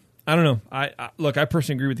 I don't know. I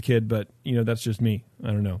personally agree with the kid, but that's just me. I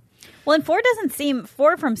don't know. Well, and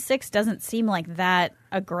 4 from 6 doesn't seem like that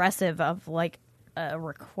aggressive of a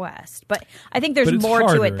request, but I think there's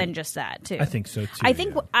more to it than just that too. I think so too. I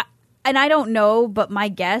think, and I don't know, but my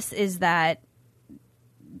guess is that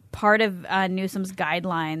part of Newsom's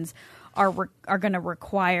guidelines are going to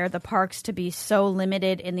require the parks to be so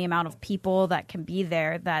limited in the amount of people that can be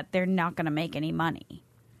there that they're not going to make any money.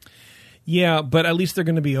 Yeah, but at least they're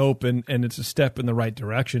going to be open, and it's a step in the right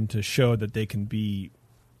direction to show that they can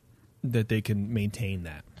maintain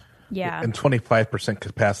that. Yeah. And 25%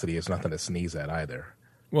 capacity is nothing to sneeze at either.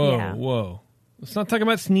 Whoa. Let's not talk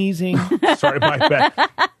about sneezing. Sorry, my bad.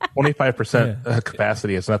 25%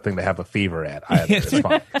 capacity is nothing to have a fever at either. It's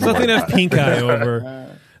fine. It's nothing to have pink eye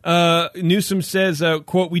over. Newsom says,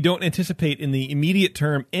 quote, "We don't anticipate in the immediate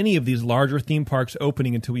term any of these larger theme parks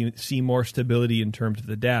opening until we see more stability in terms of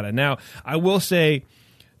the data." Now, I will say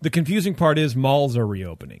the confusing part is malls are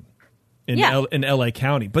reopening in LA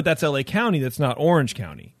County, but that's LA County. That's not Orange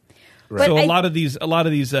County. Right. So a lot of these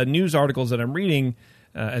news articles that I'm reading,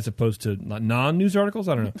 as opposed to non-news articles,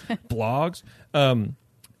 I don't know, blogs,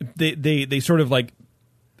 they sort of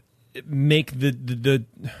make the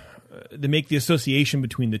make the association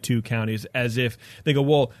between the two counties as if they go,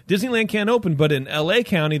 well, Disneyland can't open, but in L.A.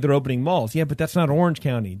 County they're opening malls. Yeah, but that's not Orange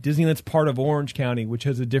County. Disneyland's part of Orange County, which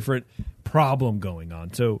has a different problem going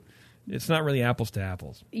on. So it's not really apples to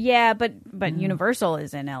apples. Yeah, but Universal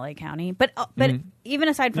is in L.A. County. But even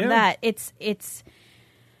aside from that, it's.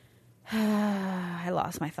 I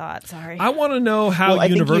lost my thought. Sorry. I want to know how I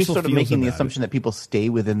think Universal you're sort of feels making the about assumption that people stay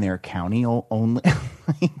within their county only.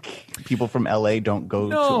 Like people from LA don't go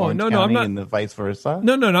to Orange County I'm not, and the vice versa.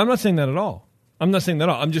 No, I'm not saying that at all. I'm just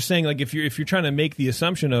saying, like, if you're trying to make the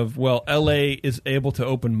assumption of, well, LA is able to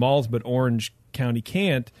open malls but Orange County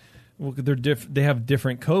can't, well, they have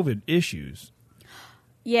different COVID issues.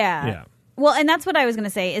 Yeah. Well, and that's what I was going to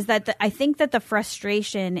say is that I think that the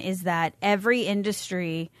frustration is that every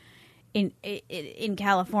industry in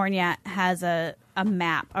California has a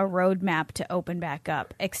roadmap to open back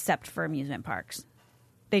up, except for amusement parks.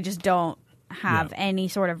 They just don't have any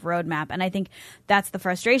sort of roadmap, and I think that's the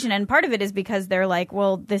frustration. And part of it is because they're like,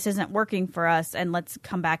 well, this isn't working for us, and let's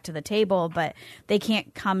come back to the table. But they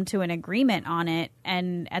can't come to an agreement on it,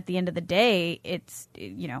 and at the end of the day, it's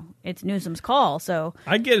Newsom's call. So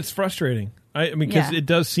I get it's frustrating. I mean, because it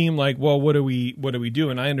does seem like, well, what do we do?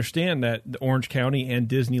 And I understand that the Orange County and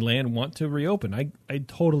Disneyland want to reopen. I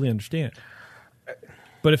totally understand.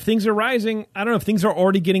 But if things are rising, I don't know, if things are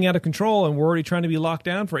already getting out of control and we're already trying to be locked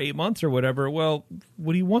down for 8 months or whatever, well,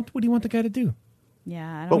 what do you want the guy to do?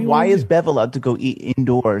 Yeah. But why is Bev allowed to go eat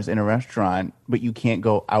indoors in a restaurant, but you can't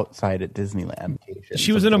go outside at Disneyland?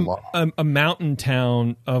 She was in a mountain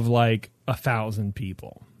town of like 1,000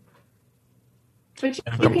 people. But you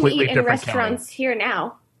can eat in restaurants here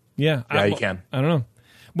now. Yeah. You can. I don't know.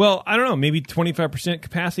 Well, I don't know. Maybe 25%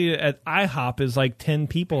 capacity at IHOP is like 10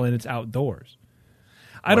 people and it's outdoors.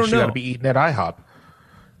 I don't know. You got to be eating at IHOP.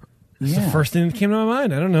 It's the first thing that came to my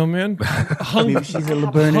mind. I don't know, man. Maybe she's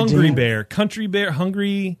a Hungry Bear, Country Bear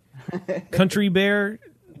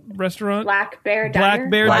restaurant, Black Bear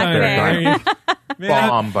Diner.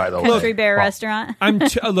 Bomb, by the way. Country Bear restaurant. I'm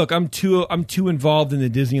too involved in the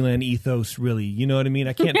Disneyland ethos. Really, you know what I mean.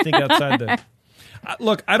 I can't think outside the.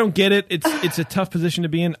 Look, I don't get it. It's a tough position to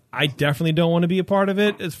be in. I definitely don't want to be a part of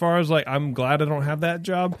it. As far as like, I'm glad I don't have that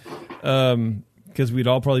job. Because we'd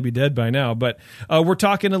all probably be dead by now. But we're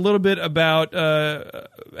talking a little bit about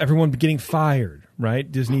everyone getting fired,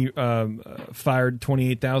 right? Disney fired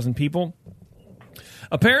 28,000 people.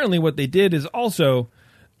 Apparently what they did is also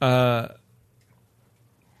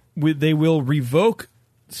they will revoke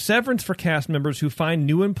severance for cast members who find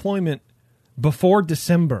new employment before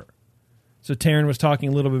December. So Taryn was talking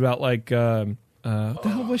a little bit about like, what the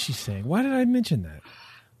hell was she saying? Why did I mention that?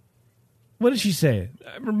 What did she say?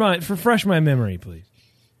 Refresh my memory, please.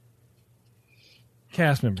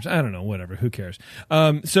 Cast members. I don't know. Whatever. Who cares?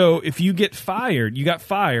 So if you got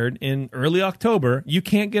fired in early October, you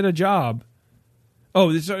can't get a job.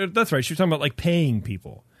 Oh, that's right. She was talking about like paying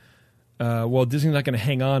people. Well, Disney's not going to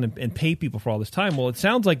hang on and pay people for all this time. Well, it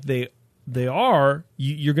sounds like they are.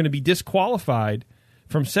 You're going to be disqualified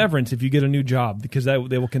from severance if you get a new job because they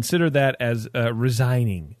will consider that as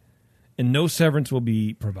resigning, and no severance will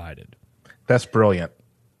be provided. That's brilliant.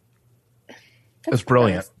 It's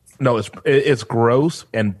brilliant. No, it's gross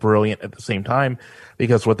and brilliant at the same time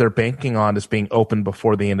because what they're banking on is being open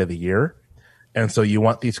before the end of the year. And so you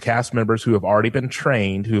want these cast members who have already been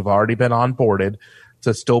trained, who have already been onboarded,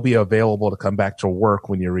 to still be available to come back to work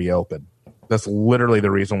when you reopen. That's literally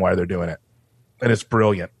the reason why they're doing it. And it's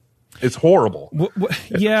brilliant. It's horrible.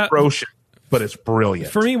 It's atrocious, but it's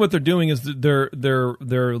brilliant. For me, what they're doing is they're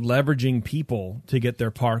leveraging people to get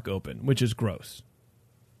their park open, which is gross.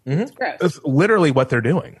 Mm-hmm. It's gross. It's literally what they're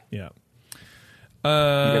doing. Yeah.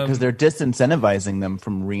 Because they're disincentivizing them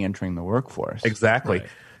from re-entering the workforce. Exactly. Right.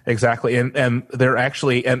 Exactly. And they're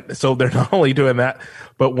actually, and so they're not only doing that,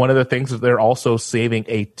 but one of the things is they're also saving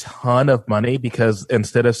a ton of money because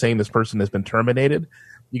instead of saying this person has been terminated,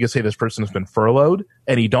 you can say this person has been furloughed,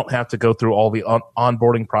 and you don't have to go through all the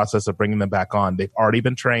onboarding process of bringing them back on. They've already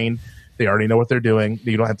been trained. They already know what they're doing.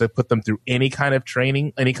 You don't have to put them through any kind of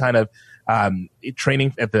training, any kind of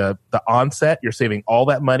training at the onset. You're saving all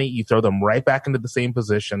that money. You throw them right back into the same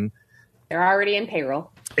position. They're already in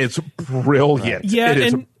payroll. It's brilliant. Yeah, it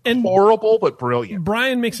is horrible, but brilliant.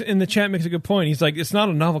 Brian in the chat makes a good point. He's like, it's not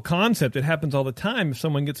a novel concept. It happens all the time if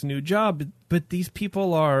someone gets a new job. But these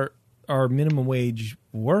people are minimum wage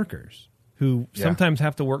workers who sometimes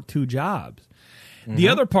have to work 2 jobs. Mm-hmm. The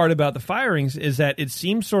other part about the firings is that it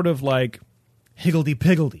seems sort of like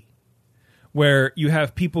higgledy-piggledy, where you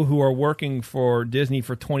have people who are working for Disney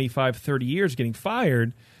for 25, 30 years getting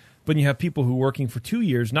fired, but you have people who are working for 2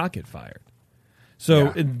 years not get fired.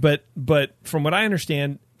 So, but from what I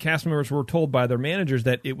understand, cast members were told by their managers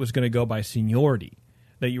that it was going to go by seniority,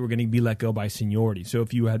 that you were going to be let go by seniority. So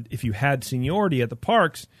if you had seniority at the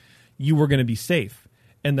parks, you were going to be safe.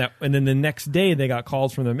 And then the next day they got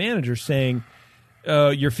calls from their managers saying,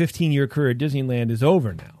 your 15-year career at Disneyland is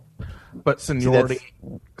over now. But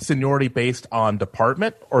seniority based on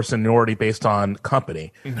department or seniority based on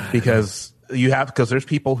company? Because there's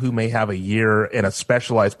people who may have a year in a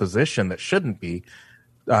specialized position that shouldn't be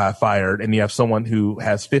fired, and you have someone who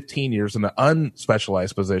has 15 years in an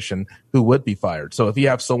unspecialized position who would be fired. So if you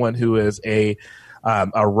have someone who is a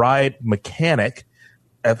ride mechanic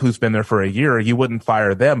who's been there for a year, you wouldn't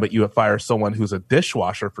fire them, but you would fire someone who's a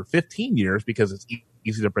dishwasher for 15 years because it's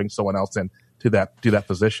easy to bring someone else in to that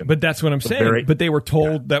position. But that's what I'm saying. But they were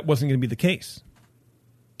told that wasn't going to be the case.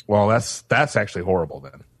 Well, that's actually horrible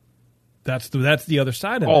then. That's the other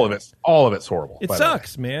side of all it. All of it's horrible. It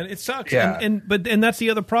sucks, man. It sucks. Yeah. And that's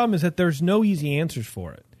the other problem, is that there's no easy answers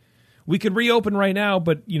for it. We could reopen right now,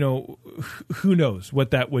 but who knows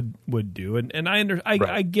what that would do. And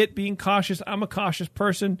I get being cautious. I'm a cautious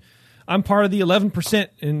person. I'm part of the 11%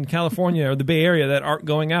 in California or the Bay Area that aren't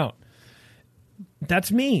going out.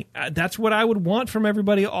 That's me. That's what I would want from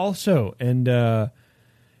everybody also. And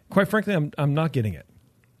quite frankly, I'm not getting it.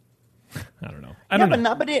 I don't know. I don't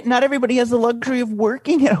know. But not everybody has the luxury of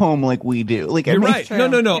working at home like we do. Like, you're right.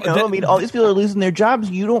 No. I mean, all these people are losing their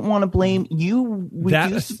jobs. You don't want to blame. You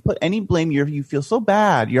refuse to put any blame. You feel so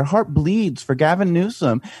bad. Your heart bleeds for Gavin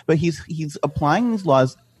Newsom, but he's applying these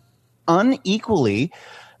laws unequally.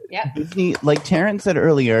 Yeah. Disney, like Terrence said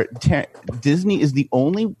earlier, Disney is the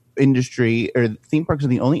only industry, or theme parks are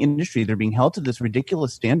the only industry that are being held to this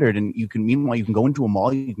ridiculous standard. And meanwhile, you can go into a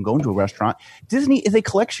mall, you can go into a restaurant. Disney is a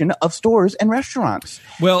collection of stores and restaurants.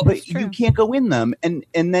 Well, but you can't go in them. And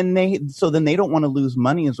then they don't want to lose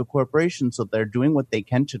money as a corporation. So they're doing what they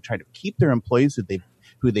can to try to keep their employees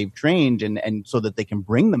who they've trained and so that they can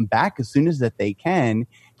bring them back as soon as that they can.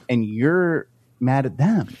 And you're mad at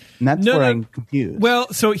them, and that's where I'm confused.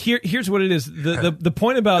 Well, so here's what it is. The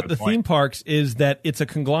point about the theme parks is that it's a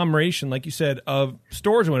conglomeration, like you said, of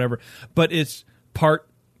stores or whatever, but it's part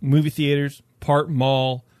movie theaters, part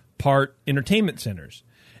mall, part entertainment centers,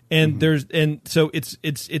 and so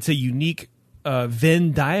it's a unique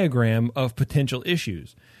Venn diagram of potential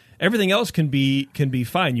issues. Everything else can be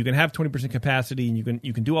fine. You can have 20% capacity, and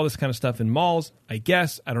you can do all this kind of stuff in malls, I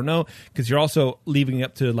guess. I don't know, because you're also leaving it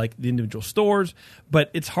up to like the individual stores.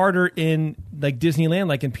 But it's harder in like Disneyland,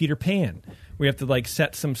 like in Peter Pan, where you have to like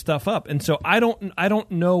set some stuff up. And so I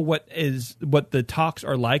don't know what the talks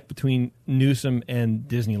are like between Newsom and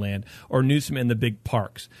Disneyland, or Newsom and the big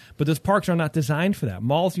parks. But those parks are not designed for that.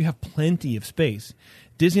 Malls, you have plenty of space.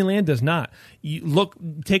 Disneyland does not.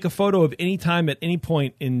 Take a photo of any time at any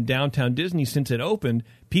point in downtown Disney since it opened.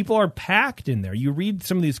 People are packed in there. You read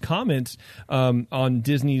some of these comments on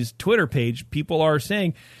Disney's Twitter page. People are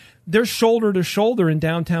saying they're shoulder to shoulder in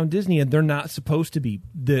downtown Disney, and they're not supposed to be.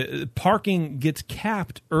 The parking gets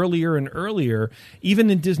capped earlier and earlier.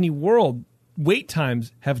 Even in Disney World, wait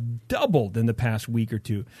times have doubled in the past week or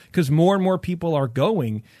two because more and more people are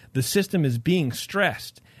going. The system is being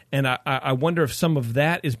stressed. And I wonder if some of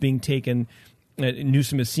that is being taken.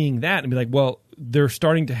 Newsom is seeing that and be like, well, they're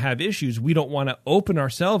starting to have issues. We don't want to open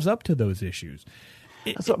ourselves up to those issues.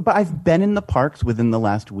 But I've been in the parks within the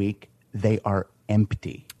last week. They are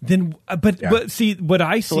empty. Then, but see, what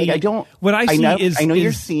I see, I know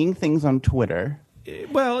you're seeing things on Twitter.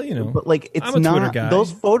 Well, but like it's I'm a not. Twitter guy.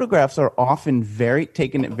 Those photographs are often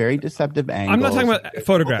taken at very deceptive angles. I'm not talking about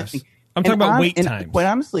photographs. I'm talking about wait times. Quite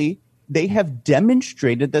honestly, they have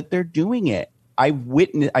demonstrated that they're doing it. I've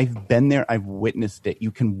been there. I've witnessed it.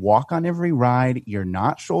 You can walk on every ride. You're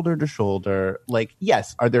not shoulder to shoulder. Like,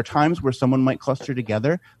 yes, are there times where someone might cluster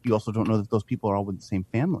together? You also don't know that those people are all with the same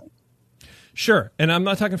family. Sure. And I'm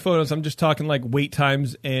not talking photos. I'm just talking like wait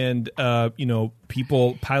times and,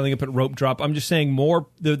 people piling up at rope drop. I'm just saying more.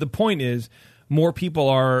 The point is more people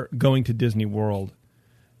are going to Disney World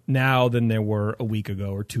now than there were a week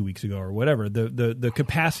ago or 2 weeks ago or whatever. The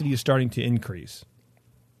capacity is starting to increase.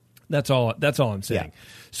 That's all I'm saying. Yeah.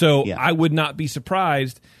 So I would not be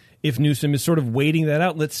surprised if Newsom is sort of waiting that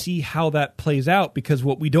out. Let's see how that plays out, because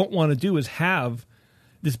what we don't want to do is have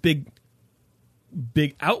this big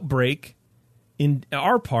outbreak in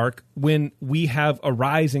our park when we have a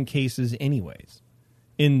rise in cases anyways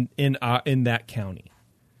in that county.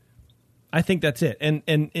 I think that's it.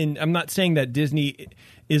 And I'm not saying that Disney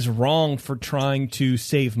is wrong for trying to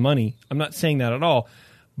save money. I'm not saying that at all.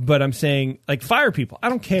 But I'm saying, like, fire people. I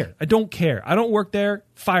don't care. I don't work there.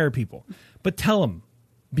 Fire people. But tell them.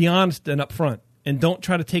 Be honest and upfront. And don't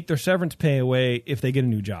try to take their severance pay away if they get a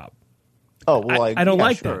new job. Oh, well, I don't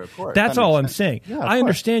like sure, that. of course. That's That all makes I'm sense. saying. Yeah, of I course.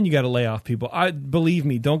 understand you got to lay off people. Believe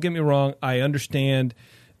me, don't get me wrong. I understand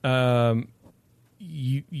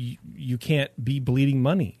you can't be bleeding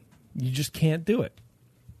money. You just can't do it.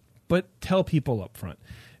 But tell people up front.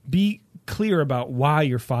 Be clear about why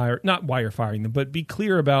you're fired. Not why you're firing them, but be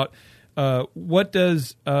clear about what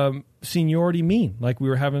does seniority mean? Like we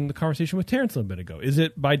were having the conversation with Terrence a little bit ago. Is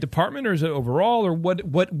it by department or is it overall, or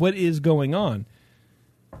what is going on?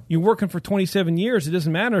 You're working for 27 years. It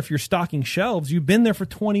doesn't matter if you're stocking shelves. You've been there for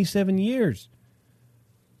 27 years.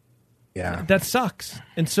 Yeah. That sucks.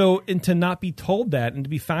 And to not be told that and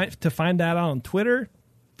to find that out on Twitter,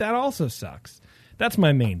 that also sucks. That's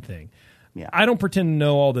my main thing. Yeah. I don't pretend to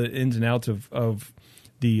know all the ins and outs of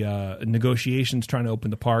the negotiations trying to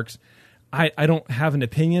open the parks. I don't have an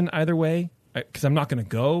opinion either way because I'm not going to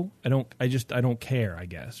go. I don't care, I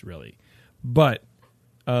guess, really. But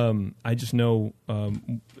I just know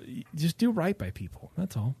just do right by people.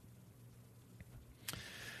 That's all.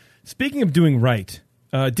 Speaking of doing right,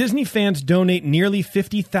 Disney fans donate nearly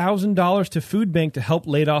 $50,000 to Food Bank to help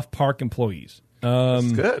laid-off park employees.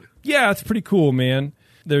 That's good. Yeah, it's pretty cool, man.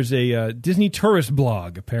 There's a Disney tourist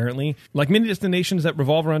blog, apparently. Like many destinations that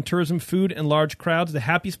revolve around tourism, food, and large crowds, the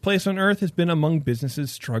happiest place on earth has been among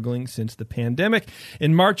businesses struggling since the pandemic.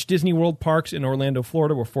 In March, Disney World parks in Orlando,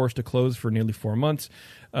 Florida were forced to close for nearly 4 months.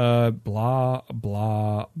 Blah,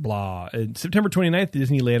 blah, blah. On September 29th,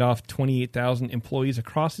 Disney laid off 28,000 employees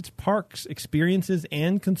across its parks, experiences,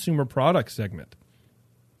 and consumer products segment.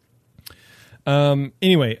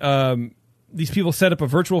 These people set up a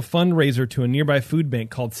virtual fundraiser to a nearby food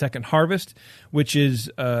bank called Second Harvest, which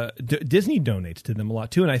is Disney donates to them a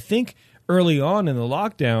lot too. And I think early on in the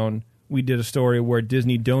lockdown, we did a story where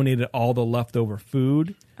Disney donated all the leftover food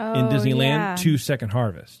in Disneyland to Second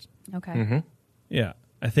Harvest. Okay. Mm-hmm. Yeah,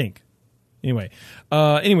 I think. Anyway,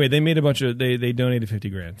 they made a bunch of they donated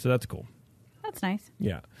 $50,000, so that's cool. That's nice.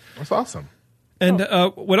 Yeah. That's awesome. And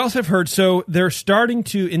what else I've heard, so they're starting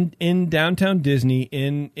to, in downtown Disney,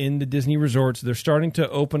 in the Disney resorts, they're starting to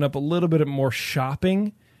open up a little bit more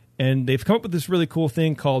shopping. And they've come up with this really cool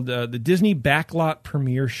thing called the Disney Backlot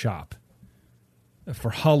Premier Shop for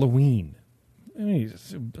Halloween. I mean,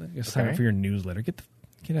 sign up for your newsletter.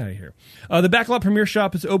 Get out of here. The Backlot Premier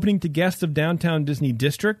Shop is opening to guests of Downtown Disney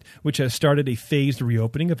District, which has started a phased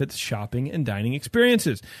reopening of its shopping and dining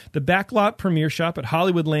experiences. The Backlot Premier Shop at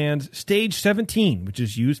Hollywoodland's Stage 17, which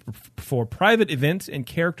is used for private events and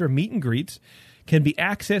character meet and greets, can be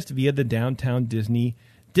accessed via the Downtown Disney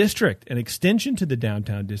District. An extension to the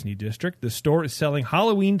Downtown Disney District, the store is selling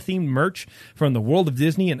Halloween-themed merch from the World of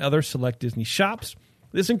Disney and other select Disney shops.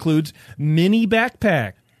 This includes mini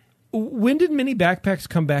backpack. When did mini backpacks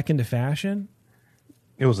come back into fashion?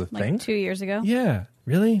 It was a Like thing? 2 years ago. Yeah,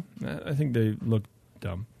 really? I think they look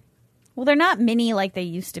dumb. Well, they're not mini like they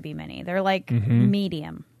used to be mini. They're like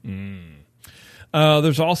medium.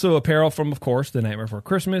 There's also apparel from, of course, The Nightmare Before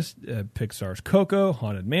Christmas, Pixar's Coco,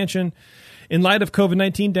 Haunted Mansion. In light of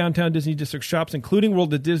COVID-19, Downtown Disney District shops, including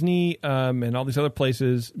World of Disney and all these other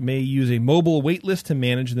places, may use a mobile wait list to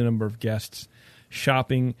manage the number of guests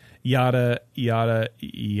shopping, yada, yada,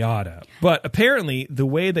 yada. But apparently, the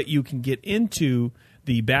way that you can get into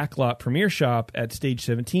the Backlot Premier Shop at Stage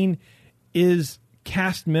 17 is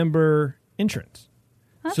cast member entrance.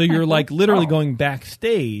 So you're like literally going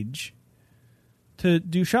backstage to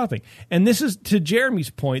do shopping. And this is, to Jeremy's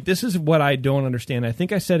point, this is what I don't understand. I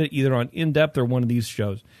think I said it either on In Depth or one of these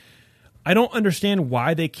shows. I don't understand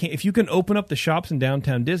why they can't, if you can open up the shops in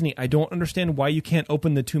downtown Disney, I don't understand why you can't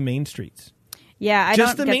open the 2 main streets. Yeah, I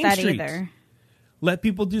Just don't the get main that streets. either. Let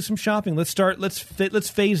people do some shopping. Let's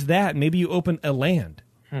phase that. Maybe you open a land.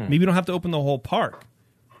 Maybe you don't have to open the whole park.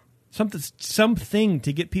 Something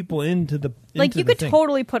to get people into the Like you could thing.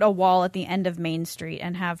 totally put a wall at the end of Main Street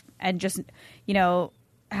and have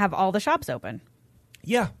all the shops open.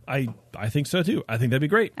 Yeah, I think so too. I think that'd be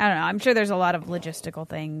great. I don't know. I'm sure there's a lot of logistical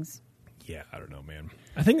things. Yeah, I don't know, man.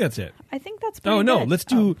 I think that's it. I think that's pretty Oh no, good. let's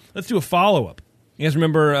do a follow up. You guys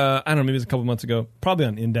remember? I don't know, maybe it was a couple months ago, probably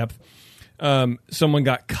on In Depth. Someone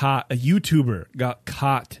got caught. A YouTuber got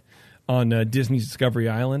caught on Disney's Discovery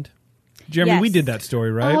Island. Jeremy, Yes. we did that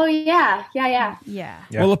story, right? Oh yeah. Yeah. Yeah.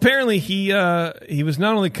 Well, apparently he was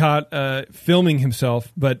not only caught filming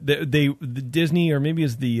himself, but the Disney, or maybe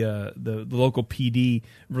it's the local PD,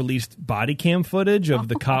 released body cam footage of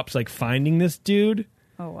the cops like finding this dude.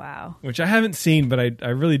 Oh wow. Which I haven't seen, but I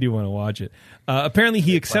really do want to watch it. Apparently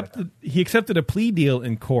he accepted a plea deal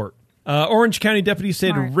in court. Orange County deputies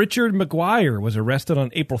said Smart. Richard McGuire was arrested on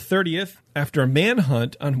April 30th after a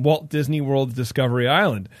manhunt on Walt Disney World's Discovery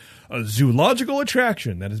Island, a zoological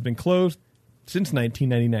attraction that has been closed since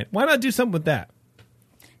 1999. Why not do something with that?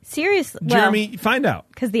 Seriously. Jeremy, find out.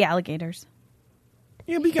 Because the alligators.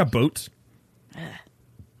 Yeah, but you got boats.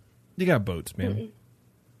 You got boats, man.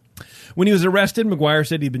 When he was arrested, McGuire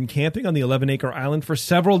said he'd been camping on the 11-acre island for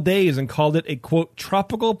several days and called it a, quote,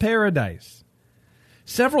 tropical paradise.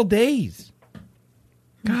 Several days.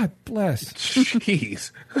 God bless.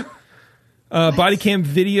 Jeez. Body cam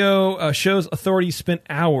video shows authorities spent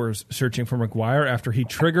hours searching for McGuire after he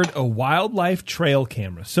triggered a wildlife trail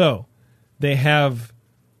camera. So they have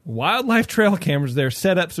wildlife trail cameras there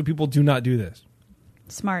set up so people do not do this.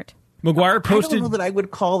 Smart. McGuire posted. I don't know that I would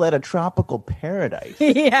call that a tropical paradise.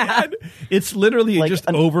 Yeah. It's literally Like just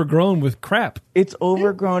overgrown with crap. It's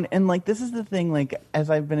overgrown, and like this is the thing. Like as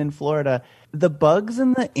I've been in Florida, the bugs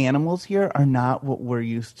and the animals here are not what we're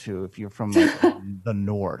used to. If you're from like, the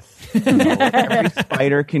north, you know, every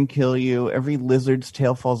spider can kill you. Every lizard's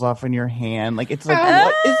tail falls off in your hand. Like it's like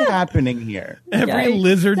what is happening here? Every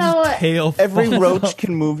lizard's tail. Every falls roach off.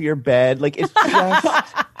 can move your bed. Like it's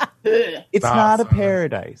just. It's not a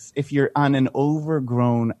paradise if you're on an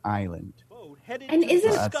overgrown island. And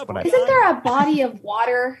isn't what I- there a body of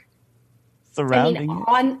water Surrounding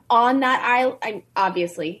it. on that island? I'm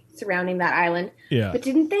obviously surrounding that island. Yeah. But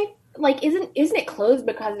didn't they like isn't it closed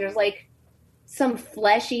because there's like some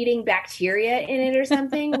flesh eating bacteria in it or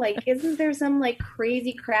something? Like isn't there some like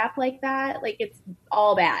crazy crap like that? Like it's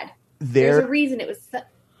all bad. There's a reason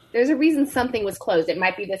there's a reason something was closed. It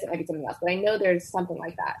might be this, it might be something else, but I know there's something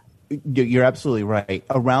like that. You're absolutely right.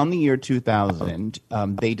 Around the year 2000,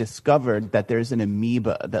 they discovered that there's an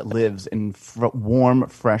amoeba that lives in warm,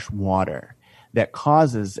 fresh water that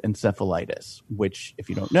causes encephalitis, which, if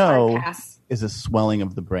you don't know, is a swelling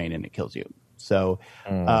of the brain and it kills you. So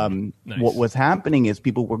nice. What was happening is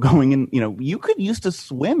people were going in, you could used to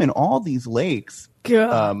swim in all these lakes.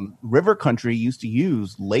 River country used to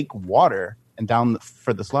use lake water and down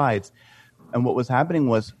for the slides. And what was happening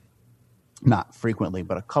was, not frequently,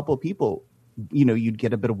 but a couple of people, you'd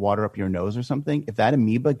get a bit of water up your nose or something. If that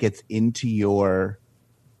amoeba gets into your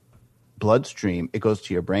bloodstream, it goes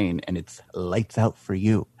to your brain and it's lights out for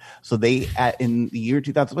you. So in the year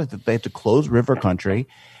 2000, they had to close river country.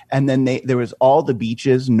 And then there was all the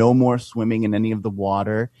beaches, no more swimming in any of the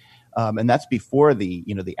water. And that's before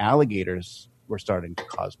the alligators were starting to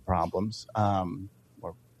cause problems, or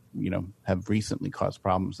have recently caused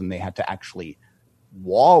problems. And they had to actually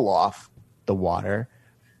wall off the water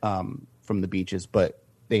from the beaches, but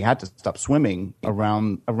they had to stop swimming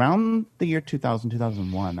around the year 2000,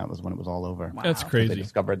 2001. That was when it was all over. Wow. That's crazy. So they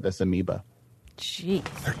discovered this amoeba. Jeez.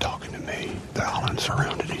 They're talking to me. The island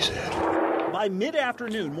surrounded, he said. By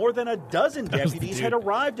mid-afternoon, more than a dozen deputies had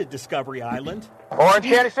arrived at Discovery Island. Orange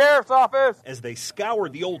County Sheriff's Office! As they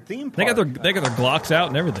scoured the old theme They park. got their Glocks out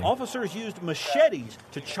and everything. Officers used machetes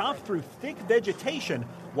to chop through thick vegetation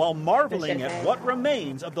while marveling at what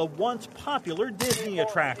remains of the once popular Disney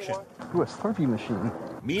attraction. Ooh, a Slurpee machine.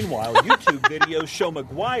 Meanwhile, YouTube videos show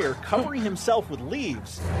McGuire covering himself with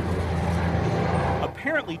leaves,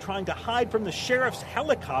 apparently trying to hide from the sheriff's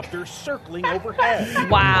helicopter circling overhead.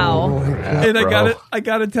 Wow. And I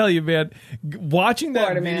gotta tell you, man, watching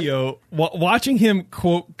that video, watching him,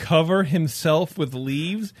 quote, cover himself with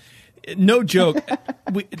leaves, no joke.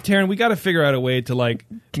 Taryn, we got to figure out a way to like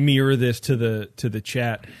mirror this to the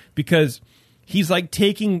chat, because he's like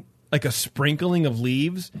taking like a sprinkling of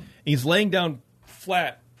leaves, and he's laying down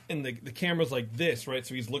flat, and the camera's like this, right?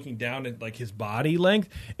 So he's looking down at like his body length,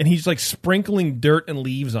 and he's like sprinkling dirt and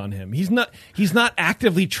leaves on him. He's not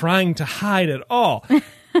actively trying to hide at all.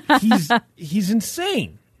 He's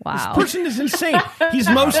insane. Wow. This person is insane. He's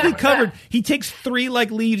mostly covered. He takes 3 like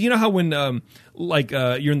leaves. You know how when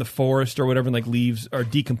you're in the forest or whatever, and like leaves are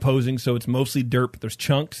decomposing, so it's mostly dirt, but there's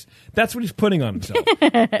chunks. That's what he's putting on himself,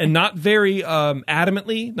 and not very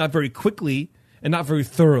adamantly, not very quickly, and not very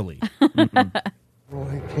thoroughly.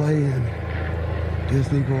 Boy, playing.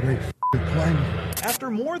 Disney World ain't playing. After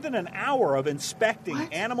more than an hour of inspecting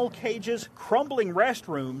animal cages, crumbling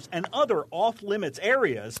restrooms, and other off-limits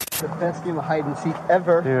areas, The best game of hide and seek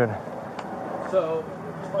ever. Dude. So,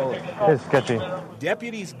 it's sketchy.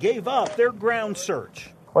 deputies gave up their ground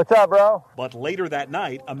search. What's up, bro? But later that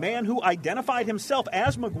night, a man who identified himself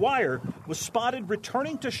as McGuire was spotted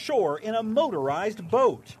returning to shore in a motorized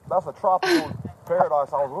boat. That's a tropical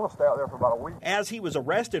paradise. I was going to stay out there for about a week. As he was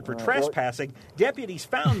arrested for trespassing, deputies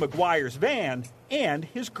found McGuire's van and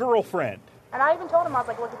his girlfriend. And I even told him, I was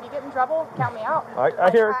like, look, if you get in trouble, count me out.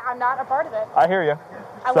 I hear. I'm not a part of it. I hear you.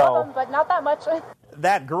 I love him, but not that much.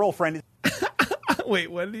 That girlfriend Wait,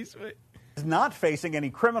 what did he say? is not facing any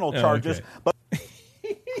criminal charges, okay. but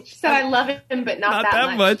So I love him, but not Not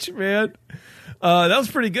that much, man. That was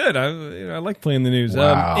pretty good. I like playing the news.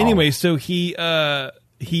 Wow. Anyway, so he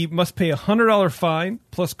must pay a $100 fine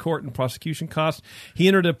plus court and prosecution costs. He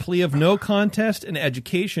entered a plea of no contest, and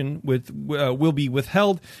education will be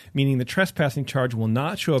withheld, meaning the trespassing charge will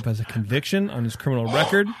not show up as a conviction on his criminal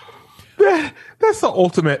record. That's the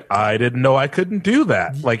ultimate. I didn't know I couldn't do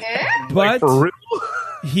that. Like for real.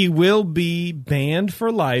 He will be banned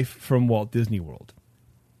for life from Walt Disney World.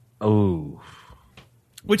 Oh,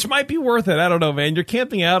 which might be worth it. I don't know, man. You're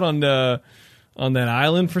camping out on that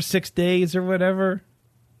island for 6 days or whatever,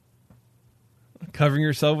 covering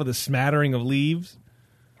yourself with a smattering of leaves.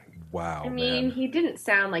 Wow. I mean, he didn't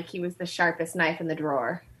sound like he was the sharpest knife in the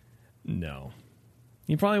drawer. No,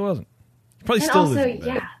 he probably wasn't. He probably and still also, isn't.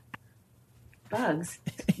 yeah, bugs.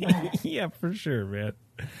 Yeah, for sure, man.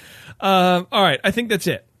 All right, I think that's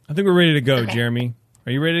it. I think we're ready to go, okay. Jeremy.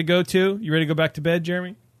 Are you ready to go too? You ready to go back to bed,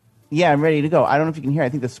 Jeremy? Yeah, I'm ready to go. I don't know if you can hear. I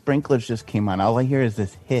think the sprinklers just came on. All I hear is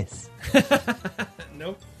this hiss.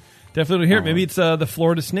 Nope. Definitely don't hear it. Maybe it's the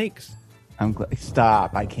Florida snakes.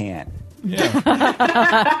 Stop. I can't.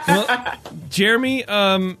 Yeah. Well, Jeremy,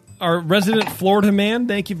 our resident Florida man,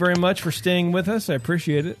 thank you very much for staying with us. I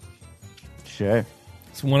appreciate it. Sure.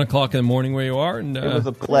 It's 1 o'clock in the morning where you are. And, it was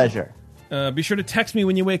a pleasure. Be sure to text me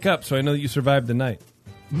when you wake up so I know that you survived the night.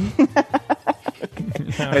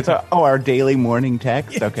 It's our daily morning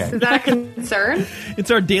text? Yes. Okay. Is that a concern?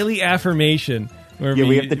 It's our daily affirmation. Where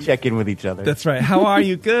we have to check in with each other. That's right. How are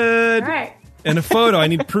you? Good. All right. And a photo. I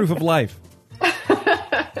need proof of life.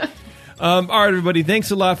 All right, everybody.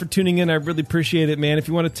 Thanks a lot for tuning in. I really appreciate it, man. If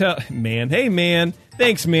you want to tell... Man. Hey, man.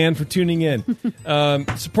 Thanks, man, for tuning in.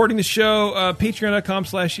 Supporting the show,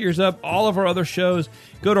 patreon.com/earsup. All of our other shows.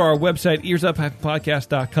 Go to our website,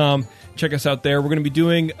 earsup-podcast.com. Check us out there. We're going to be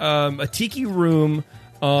doing a Tiki Room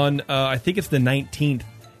on, I think it's the 19th.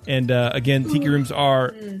 And again, Tiki Rooms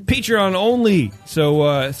are Patreon only.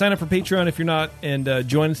 So sign up for Patreon if you're not, and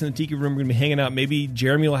join us in the Tiki Room. We're going to be hanging out. Maybe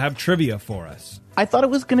Jeremy will have trivia for us. I thought it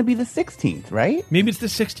was going to be the 16th, right? Maybe it's the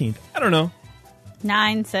 16th. I don't know.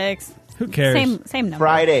 9/6. Who cares? Same number.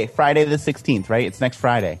 Friday the 16th, right? It's next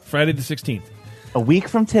Friday. Friday the 16th. A week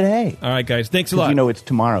from today. All right, guys. Thanks a lot. You know it's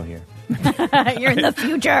tomorrow here. You're in the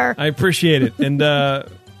future. I appreciate it. And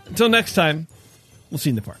until next time, we'll see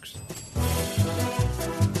you in the parks.